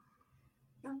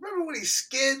 Remember when he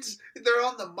skids? They're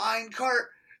on the mine cart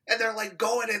and they're like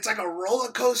going. It's like a roller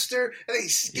coaster, and then he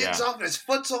skids off, and his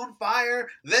foot's on fire.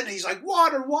 Then he's like,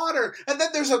 "Water, water!" And then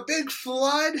there's a big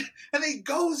flood, and then he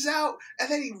goes out, and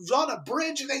then he's on a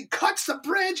bridge, and then he cuts the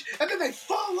bridge, and then they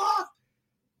fall off.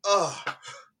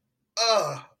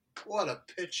 What a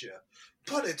picture!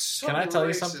 But it's so Can I tell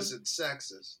you racist something? and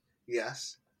sexist.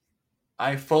 Yes.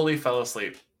 I fully fell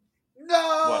asleep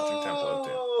No. watching Temple of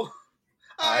Doom.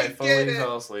 I get fully it.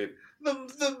 fell asleep.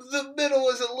 The middle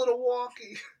is a little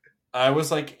wonky. I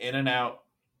was like in and out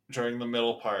during the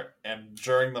middle part, and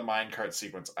during the minecart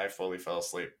sequence, I fully fell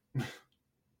asleep.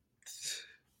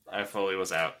 I fully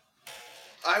was out.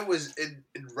 I was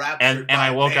enraptured. And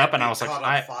I woke up and I was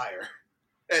like, fire.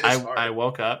 I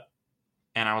woke up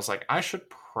and I was like, I should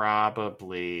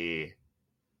probably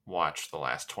watch the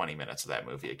last 20 minutes of that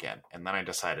movie again. And then I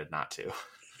decided not to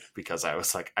because I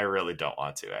was like, I really don't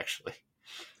want to, actually.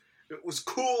 It was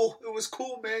cool. It was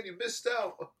cool, man. You missed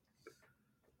out.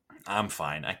 I'm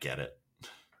fine. I get it.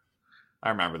 I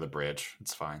remember the bridge.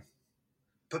 It's fine.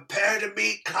 Prepare to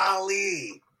meet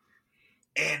Kali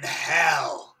in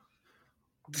hell.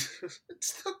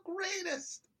 It's the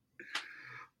greatest.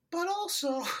 But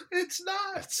also, it's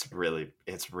not. It's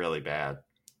really bad.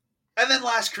 And then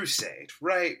Last Crusade,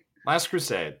 right? Last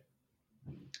Crusade.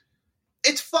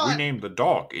 It's fun. We named the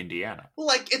dog Indiana.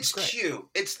 Like, it's cute.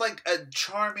 It's like a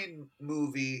charming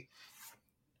movie.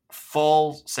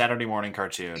 Full Saturday morning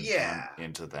cartoon. Yeah. I'm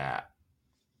into that.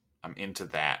 I'm into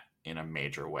that in a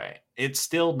major way. It's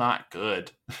still not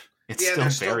good. It's still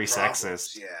very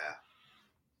sexist. Yeah.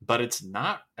 But it's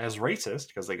not as racist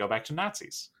because they go back to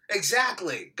Nazis.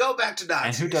 Exactly. Go back to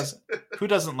Nazis. And who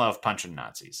doesn't love punching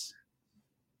Nazis?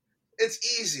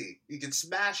 It's easy. You can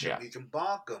smash them. Yeah. You can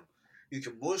bonk them. You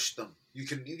can mush them. You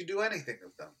can do anything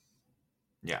with them.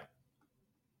 Yeah.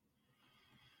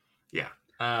 Yeah.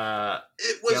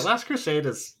 It was. Yeah, Last Crusade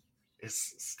is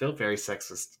still very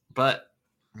sexist, but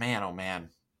man, oh man,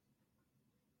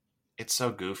 it's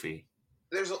so goofy.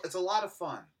 It's a lot of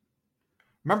fun.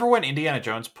 Remember when Indiana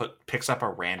Jones picks up a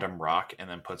random rock and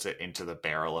then puts it into the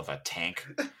barrel of a tank,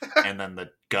 and then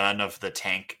the gun of the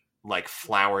tank like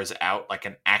flowers out like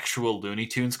an actual Looney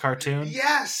Tunes cartoon?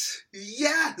 Yes.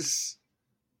 Yes.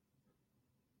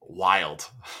 Wild.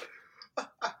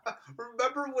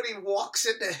 Remember when he walks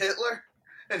into Hitler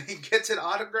and he gets an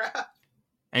autograph?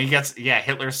 And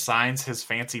Hitler signs his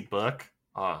fancy book.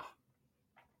 Oh.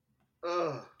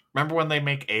 Ugh. Remember when they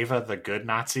make Ava the good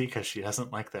Nazi because she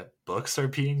doesn't like that books are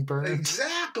being burned?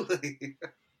 Exactly.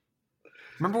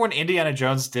 Remember when Indiana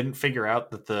Jones didn't figure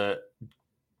out that the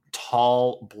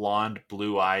tall, blonde,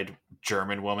 blue-eyed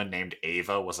German woman named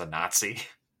Ava was a Nazi?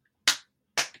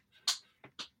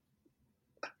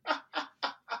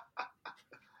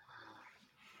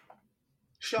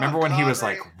 Remember when he was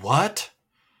like, what?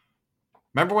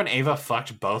 Remember when Ava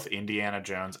fucked both Indiana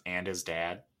Jones and his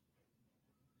dad?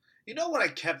 You know what I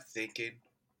kept thinking?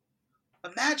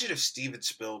 Imagine if Steven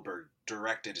Spielberg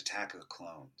directed Attack of the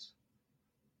Clones.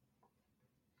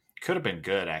 Could have been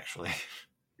good, actually.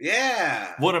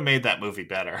 Yeah. Would have made that movie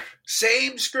better.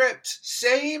 Same script.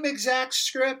 Same exact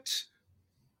script.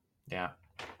 Yeah.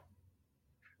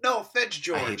 No offense,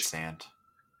 George. I hate sand.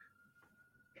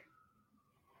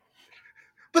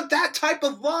 But that type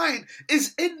of line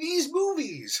is in these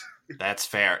movies. That's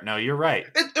fair. No, you're right.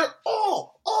 They're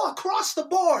all across the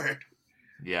board.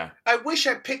 Yeah. I wish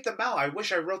I picked them out. I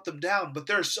wish I wrote them down. But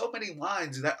there are so many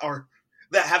lines that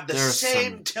have the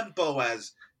same tempo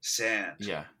as sand.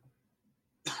 Yeah.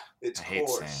 It's I hate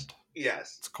coarse. sand.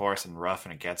 Yes. It's coarse and rough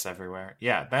and it gets everywhere.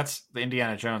 Yeah, that's the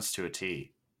Indiana Jones to a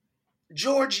T.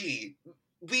 Georgie,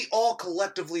 we all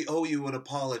collectively owe you an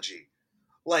apology.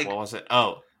 Like, what was it?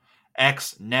 Oh,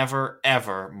 X never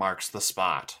ever marks the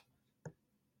spot.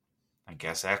 I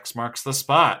guess X marks the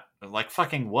spot. Like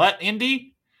fucking what,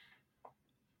 Indy?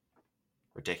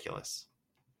 Ridiculous.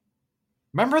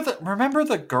 Remember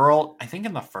the girl, I think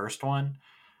in the first one,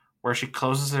 where she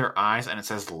closes her eyes and it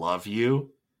says "love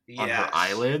you" on her Yes.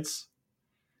 eyelids.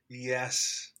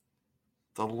 Yes.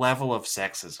 The level of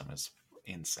sexism is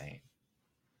insane.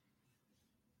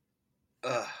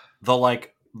 Ugh.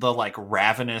 The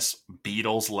ravenous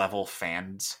Beatles level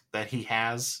fans that he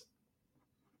has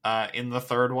in the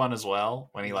third one as well,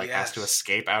 when he has to Yes.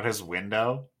 escape out his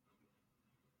window.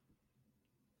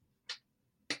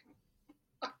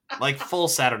 Like full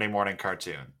Saturday morning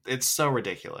cartoon. It's so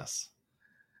ridiculous.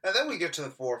 And then we get to the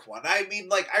fourth one. I mean,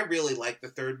 like, I really like the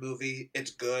third movie.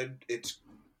 It's good.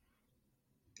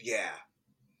 Yeah.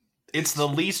 It's the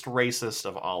least racist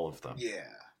of all of them.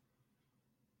 Yeah.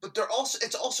 But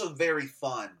it's also very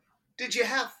fun. Did you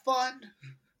have fun?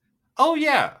 Oh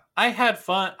yeah, I had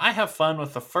fun. I have fun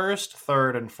with the first,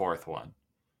 third, and fourth one.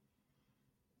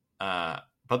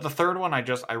 But the third one,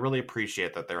 I really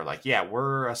appreciate that they're like, yeah,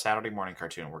 we're a Saturday morning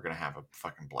cartoon. We're gonna have a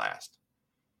fucking blast.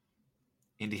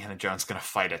 Indiana Jones gonna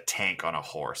fight a tank on a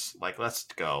horse. Like, let's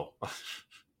go.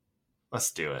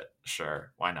 Let's do it.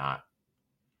 Sure, why not?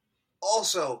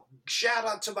 Also, shout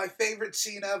out to my favorite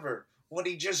scene ever, when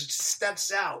he just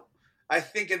steps out. I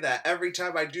think of that every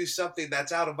time I do something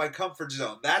that's out of my comfort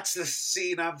zone. That's the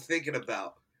scene I'm thinking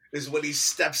about, is when he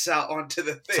steps out onto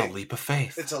the thing. It's a leap of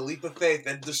faith. It's a leap of faith.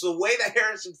 And just the way that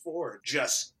Harrison Ford,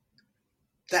 just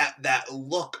that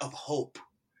look of hope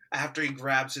after he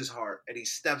grabs his heart and he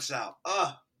steps out.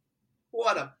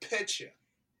 What a picture.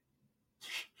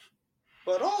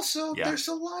 But also, there's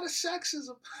a lot of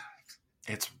sexism.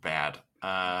 It's bad.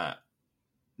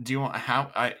 Do you want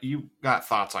you got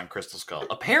thoughts on Crystal Skull?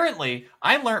 Apparently,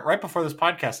 I learned right before this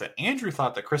podcast that Andrew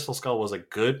thought that Crystal Skull was a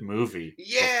good movie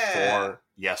before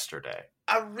yesterday.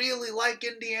 I really like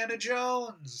Indiana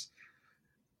Jones.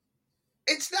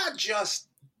 It's not just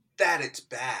that it's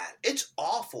bad. It's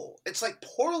awful. It's like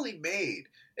poorly made.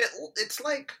 It's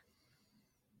like,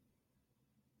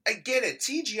 I get it.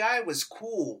 CGI was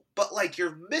cool, but like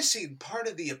you're missing part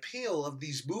of the appeal of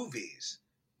these movies.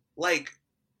 Like,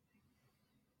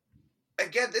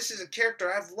 again, this is a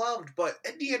character I've loved, but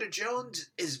Indiana Jones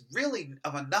is really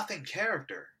of a nothing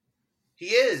character. He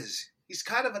is. He's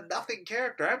kind of a nothing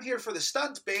character. I'm here for the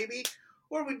stunts, baby.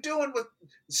 What are we doing with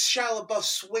Shia LaBeouf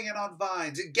swinging on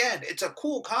vines? Again, it's a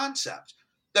cool concept.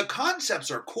 The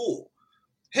concepts are cool.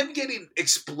 Him getting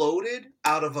exploded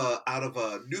out of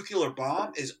a nuclear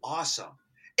bomb is awesome.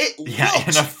 It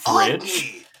looks in a fridge.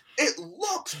 ugly. It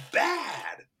looks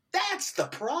bad. That's the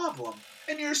problem.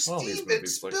 And you're Steven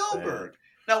Spielberg.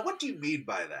 Now, what do you mean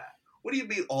by that? What do you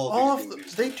mean all these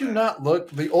movies? They do not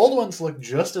look. The old ones look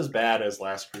just as bad as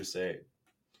Last Crusade.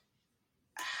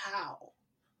 How?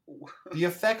 The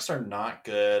effects are not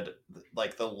good.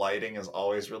 Like, the lighting is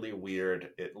always really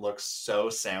weird. It looks so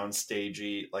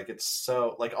soundstagey. Like, it's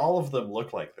so, like, all of them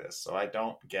look like this. So I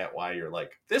don't get why you're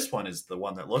like, this one is the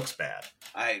one that looks bad.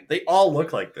 They all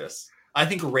look like this. I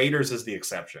think Raiders is the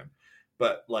exception.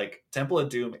 But, like, Temple of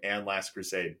Doom and Last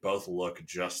Crusade both look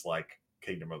just like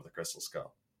Kingdom of the Crystal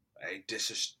Skull. I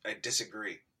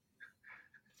disagree.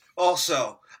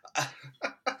 Also,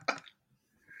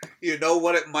 you know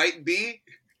what it might be?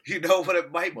 You know what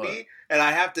it might be? And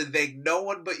I have to thank no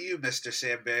one but you, Mr.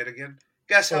 Sam Bannigan.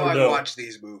 Guess how I watch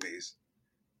these movies?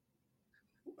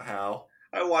 How?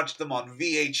 I watched them on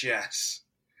VHS.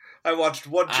 I watched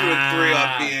 1, 2, and 3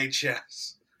 on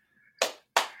VHS.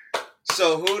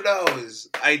 So who knows?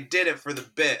 I did it for the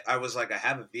bit. I was like, I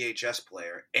have a VHS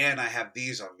player, and I have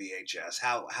these on VHS.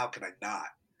 How can I not?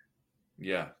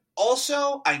 Yeah.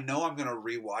 Also, I know I'm going to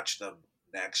rewatch them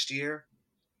next year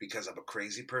because I'm a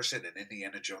crazy person and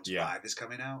Indiana Jones 5 is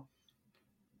coming out.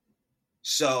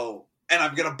 So, and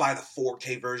I'm going to buy the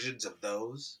 4K versions of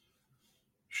those.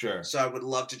 Sure. So I would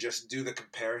love to just do the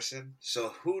comparison.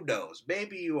 So who knows?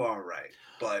 Maybe you are right.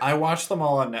 But I watched them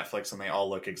all on Netflix and they all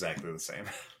look exactly the same.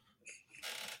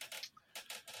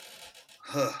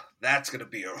 That's going to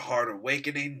be a hard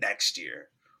awakening next year.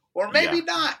 Or maybe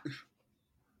not.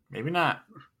 Maybe not.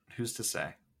 Who's to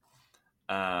say?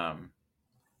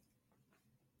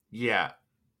 Yeah.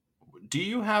 Do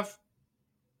you have...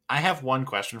 I have one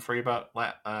question for you about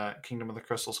Kingdom of the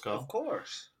Crystal Skull. Of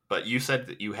course. But you said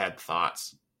that you had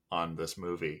thoughts on this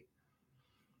movie.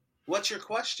 What's your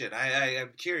question? I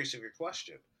am curious of your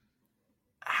question.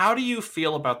 How do you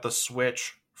feel about the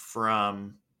switch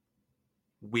from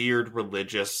weird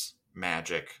religious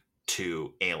magic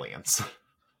to aliens?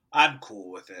 I'm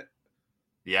cool with it.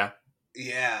 Yeah?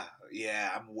 Yeah.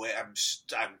 I'm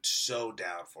so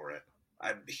down for it.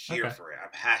 I'm here for it.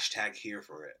 I'm hashtag here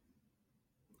for it.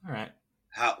 All right.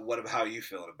 How are you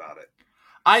feeling about it?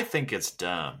 I think it's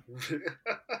dumb.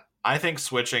 I think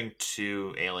switching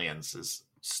to aliens is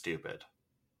stupid.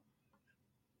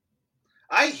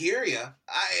 I hear you.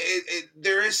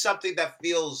 There is something that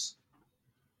feels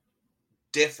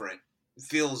different,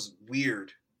 feels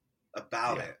weird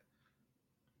about Yeah. it.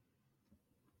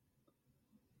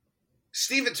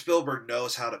 Steven Spielberg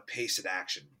knows how to pace an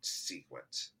action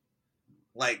sequence.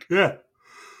 Like Yeah.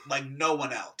 like no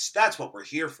one else. That's what we're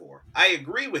here for. I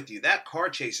agree with you. That car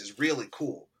chase is really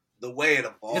cool. The way it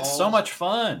evolves. It's so much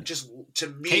fun. Just to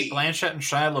me, Kate Blanchett and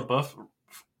Shia LaBeouf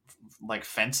like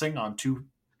fencing on two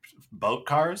boat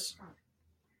cars.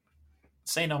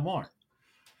 Say no more.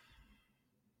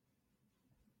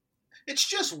 it's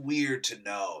just weird to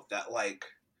know that like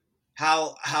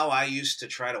how I used to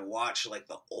try to watch like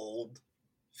the old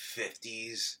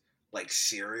 50s like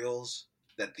serials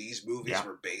that these movies Yeah.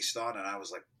 were based on, and I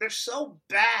was like, they're so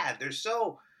bad. They're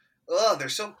so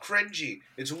cringy.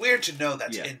 It's weird to know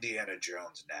that's Yeah. Indiana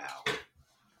Jones now.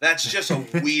 That's just a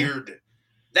weird.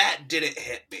 That didn't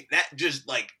hit me. That just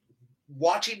like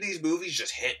watching these movies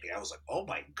just hit me. I was like, oh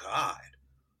my god.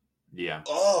 Yeah.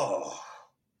 Oh.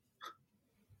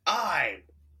 I'm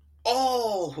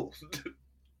old.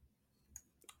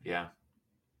 Yeah.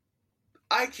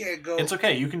 I can't go. It's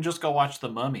okay. You can just go watch The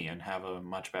Mummy and have a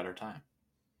much better time.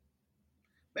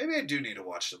 Maybe I do need to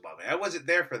watch The Mummy. I wasn't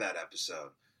there for that episode.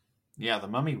 Yeah, The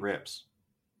Mummy rips.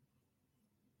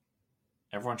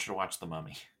 Everyone should watch The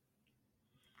Mummy.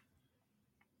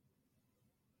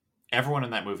 Everyone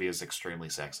in that movie is extremely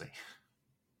sexy.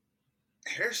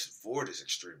 Harrison Ford is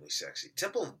extremely sexy.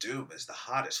 Temple of Doom is the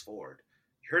hottest Ford.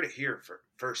 You heard it here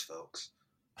first, folks.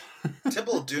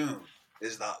 Temple of Doom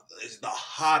is the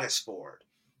hottest Ford.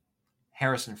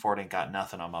 Harrison Ford ain't got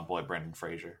nothing on my boy Brendan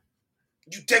Fraser.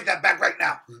 You take that back right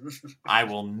now. I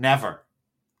will never.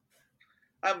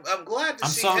 I'm glad to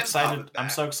I'm see so him excited. coming back. I'm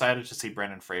so excited to see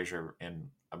Brendan Fraser in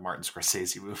a Martin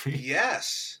Scorsese movie.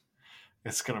 Yes.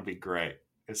 It's gonna be great.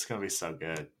 It's gonna be so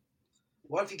good.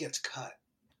 What if he gets cut?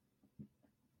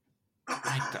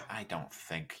 I don't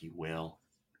think he will.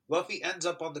 What if he ends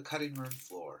up on the cutting room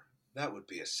floor? That would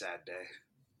be a sad day.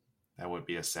 That would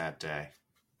be a sad day.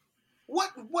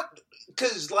 What?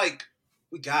 Because, like,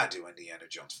 we gotta do Indiana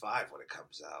Jones 5 when it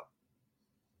comes out.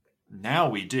 Now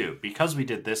we do. Because we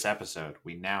did this episode,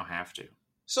 we now have to.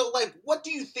 So, like, what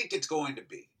do you think it's going to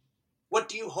be? What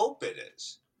do you hope it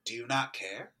is? Do you not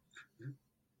care?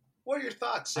 What are your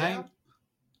thoughts, Sam?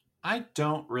 I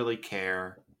don't really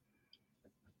care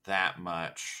that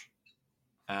much.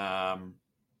 I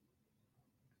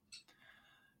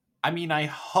mean, I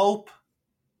hope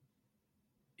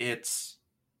it's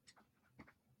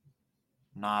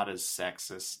not as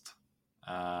sexist.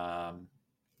 I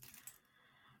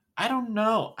don't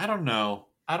know.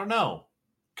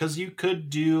 Because you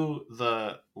could do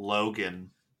the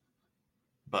Logan,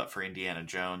 but for Indiana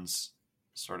Jones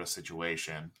sort of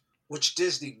situation. Which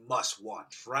Disney must want,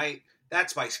 right?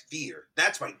 That's my fear.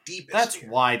 That's my deepest That's fear.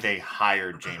 why they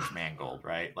hired James Mangold,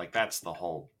 right? Like, that's the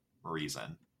whole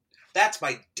reason. That's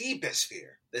my deepest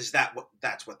fear. Is that's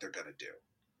what they're gonna do,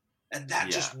 and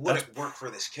that just wouldn't work for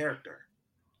this character.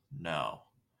 No.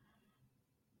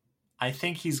 I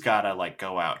think he's got to, like,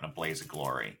 go out in a blaze of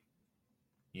glory.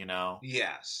 You know?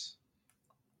 Yes.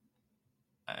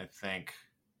 I think...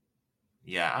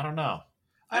 Yeah, I don't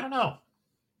know.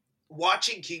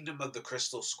 Watching Kingdom of the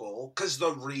Crystal Skull, because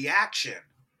the reaction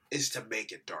is to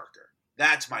make it darker.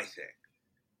 That's my thing.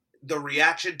 The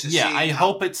reaction to seeing I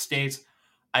hope it stays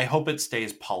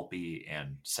pulpy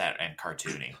and set and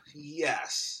cartoony.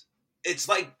 Yes. It's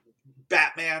like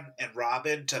Batman and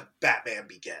Robin to Batman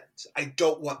Begins. I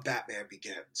don't want Batman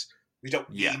Begins. We don't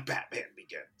need Batman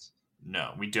Begins.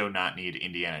 No, we do not need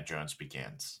Indiana Jones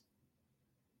Begins.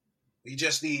 We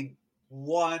just need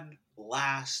one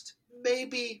last,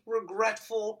 maybe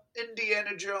regretful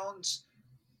Indiana Jones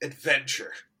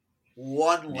adventure.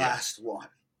 One last one.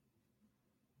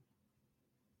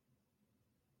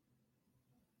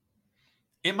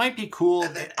 It might be cool.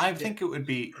 I think it would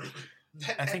be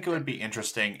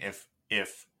interesting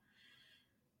if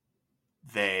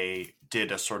they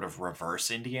did a sort of reverse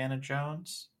Indiana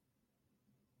Jones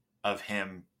of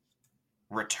him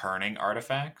returning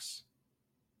artifacts.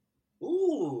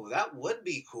 Ooh, that would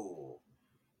be cool.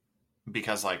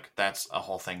 Because, like, that's a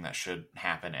whole thing that should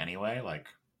happen anyway. Like,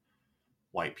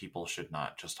 white people should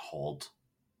not just hold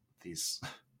these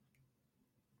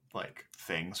like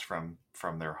things from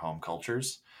their home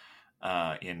cultures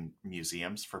in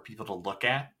museums for people to look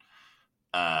at,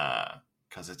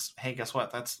 because it's, hey, guess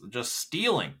what, that's just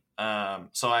stealing.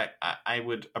 So I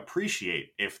would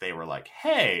appreciate if they were like,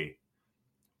 hey,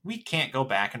 we can't go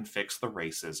back and fix the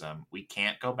racism, we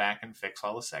can't go back and fix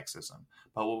all the sexism,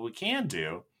 but what we can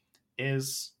do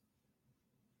is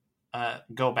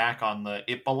go back on the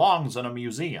it belongs in a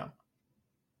museum.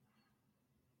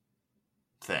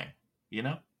 thing, you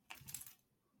know?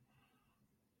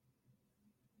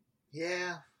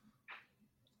 Yeah.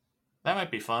 That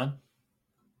might be fun.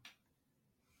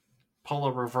 Pull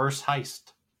a reverse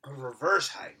heist. A reverse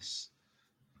heist.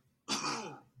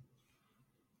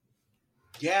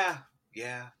 Yeah. Do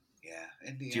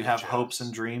you have hopes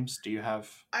and dreams? Do you have...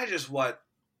 I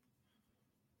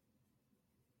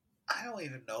don't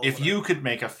even know. If you could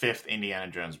make a 5th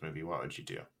Indiana Jones movie, what would you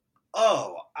do?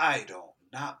 Oh, I don't.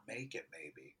 Not make it,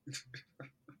 maybe.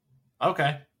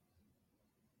 Okay.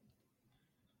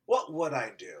 What would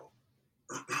I do?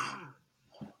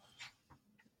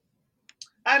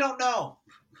 I don't know.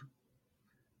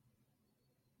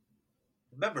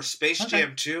 Remember Space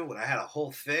Jam 2 when I had a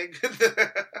whole thing?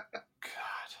 God.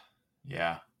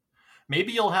 Yeah.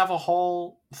 Maybe you'll have a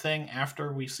whole thing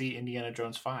after we see Indiana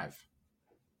Jones 5.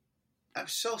 I'm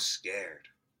so scared.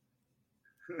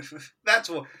 That's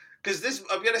what, because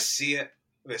I'm gonna see it.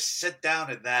 I'm gonna sit down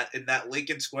in that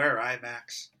Lincoln Square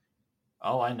IMAX.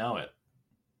 Oh, I know it.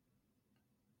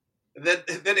 And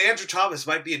then Andrew Thomas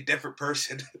might be a different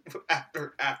person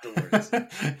afterwards.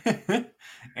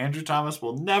 Andrew Thomas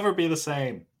will never be the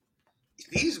same.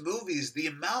 These movies, the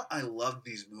amount I love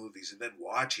these movies, and then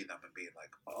watching them and being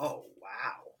like, oh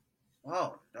wow,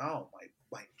 oh no,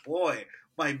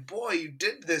 my boy, you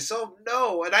did this. Oh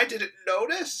no, and I didn't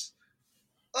notice.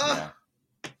 Yeah.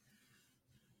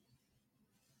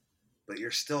 But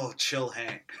you're still a chill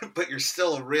hang. But you're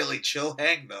still a really chill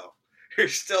hang, though. You're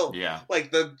still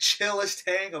like the chillest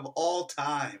hang of all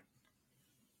time.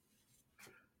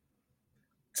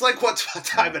 It's like Once Upon a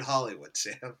Time in Hollywood,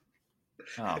 Sam. Oh,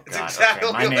 God. Exactly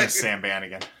okay, my name's Sam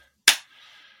Bannigan.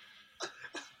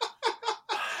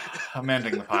 I'm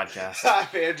ending the podcast. I'm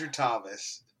Andrew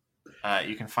Thomas.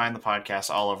 You can find the podcast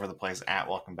all over the place at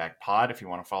Welcome Back Pod. If you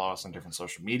want to follow us on different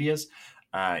social medias,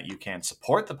 you can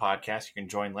support the podcast. You can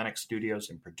join Linux Studios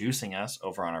in producing us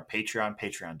over on our Patreon,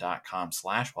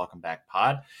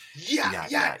 patreon.com/welcomebackpod.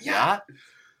 Yeah.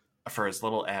 For as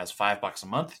little as $5 a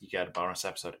month, you get a bonus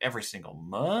episode every single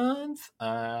month.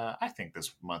 I think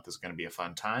this month is going to be a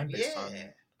fun time based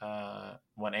on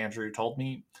what Andrew told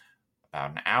me about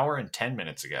an hour and 10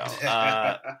 minutes ago. If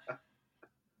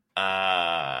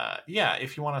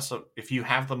you want to, if you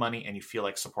have the money and you feel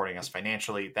like supporting us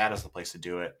financially, that is the place to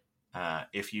do it.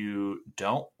 If you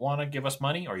don't want to give us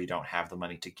money or you don't have the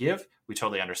money to give, we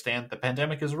totally understand. The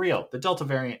pandemic is real. The Delta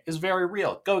variant is very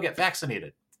real. Go get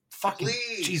vaccinated. Fucking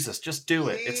please, Jesus, just do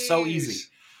it. It's so easy.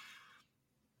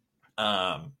 We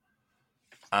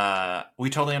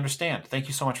totally understand. Thank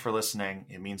you so much for listening.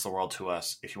 It means the world to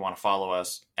us. If you want to follow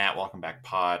us at Welcome Back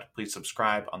Pod, please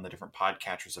subscribe on the different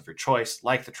podcatchers of your choice.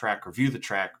 Like the track, review the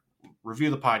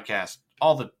podcast,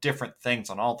 all the different things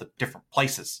on all the different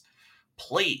places.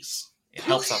 Please. It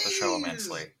helps out the show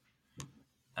immensely.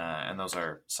 And those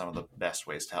are some of the best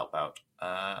ways to help out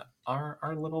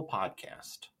our little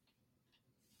podcast.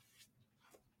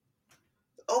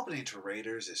 The opening to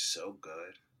Raiders is so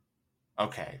good.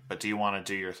 Okay, but do you want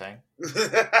to do your thing?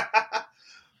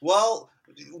 Well,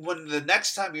 when the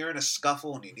next time you're in a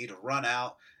scuffle and you need to run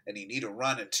out and you need to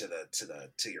run into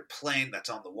to your plane that's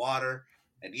on the water,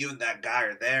 and you and that guy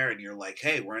are there, and you're like,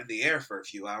 hey, we're in the air for a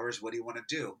few hours. What do you want to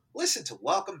do? Listen to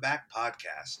Welcome Back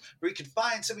Podcast, where you can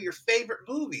find some of your favorite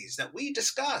movies that we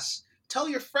discuss. Tell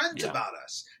your friends about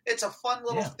us. It's a fun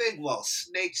little thing while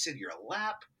snakes in your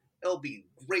lap. It'll be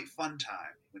a great fun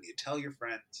time when you tell your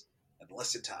friends and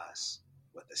listen to us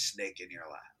with the snake in your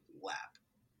lap.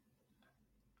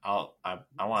 I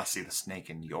want to see the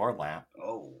snake in your lap.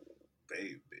 Oh,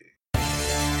 baby.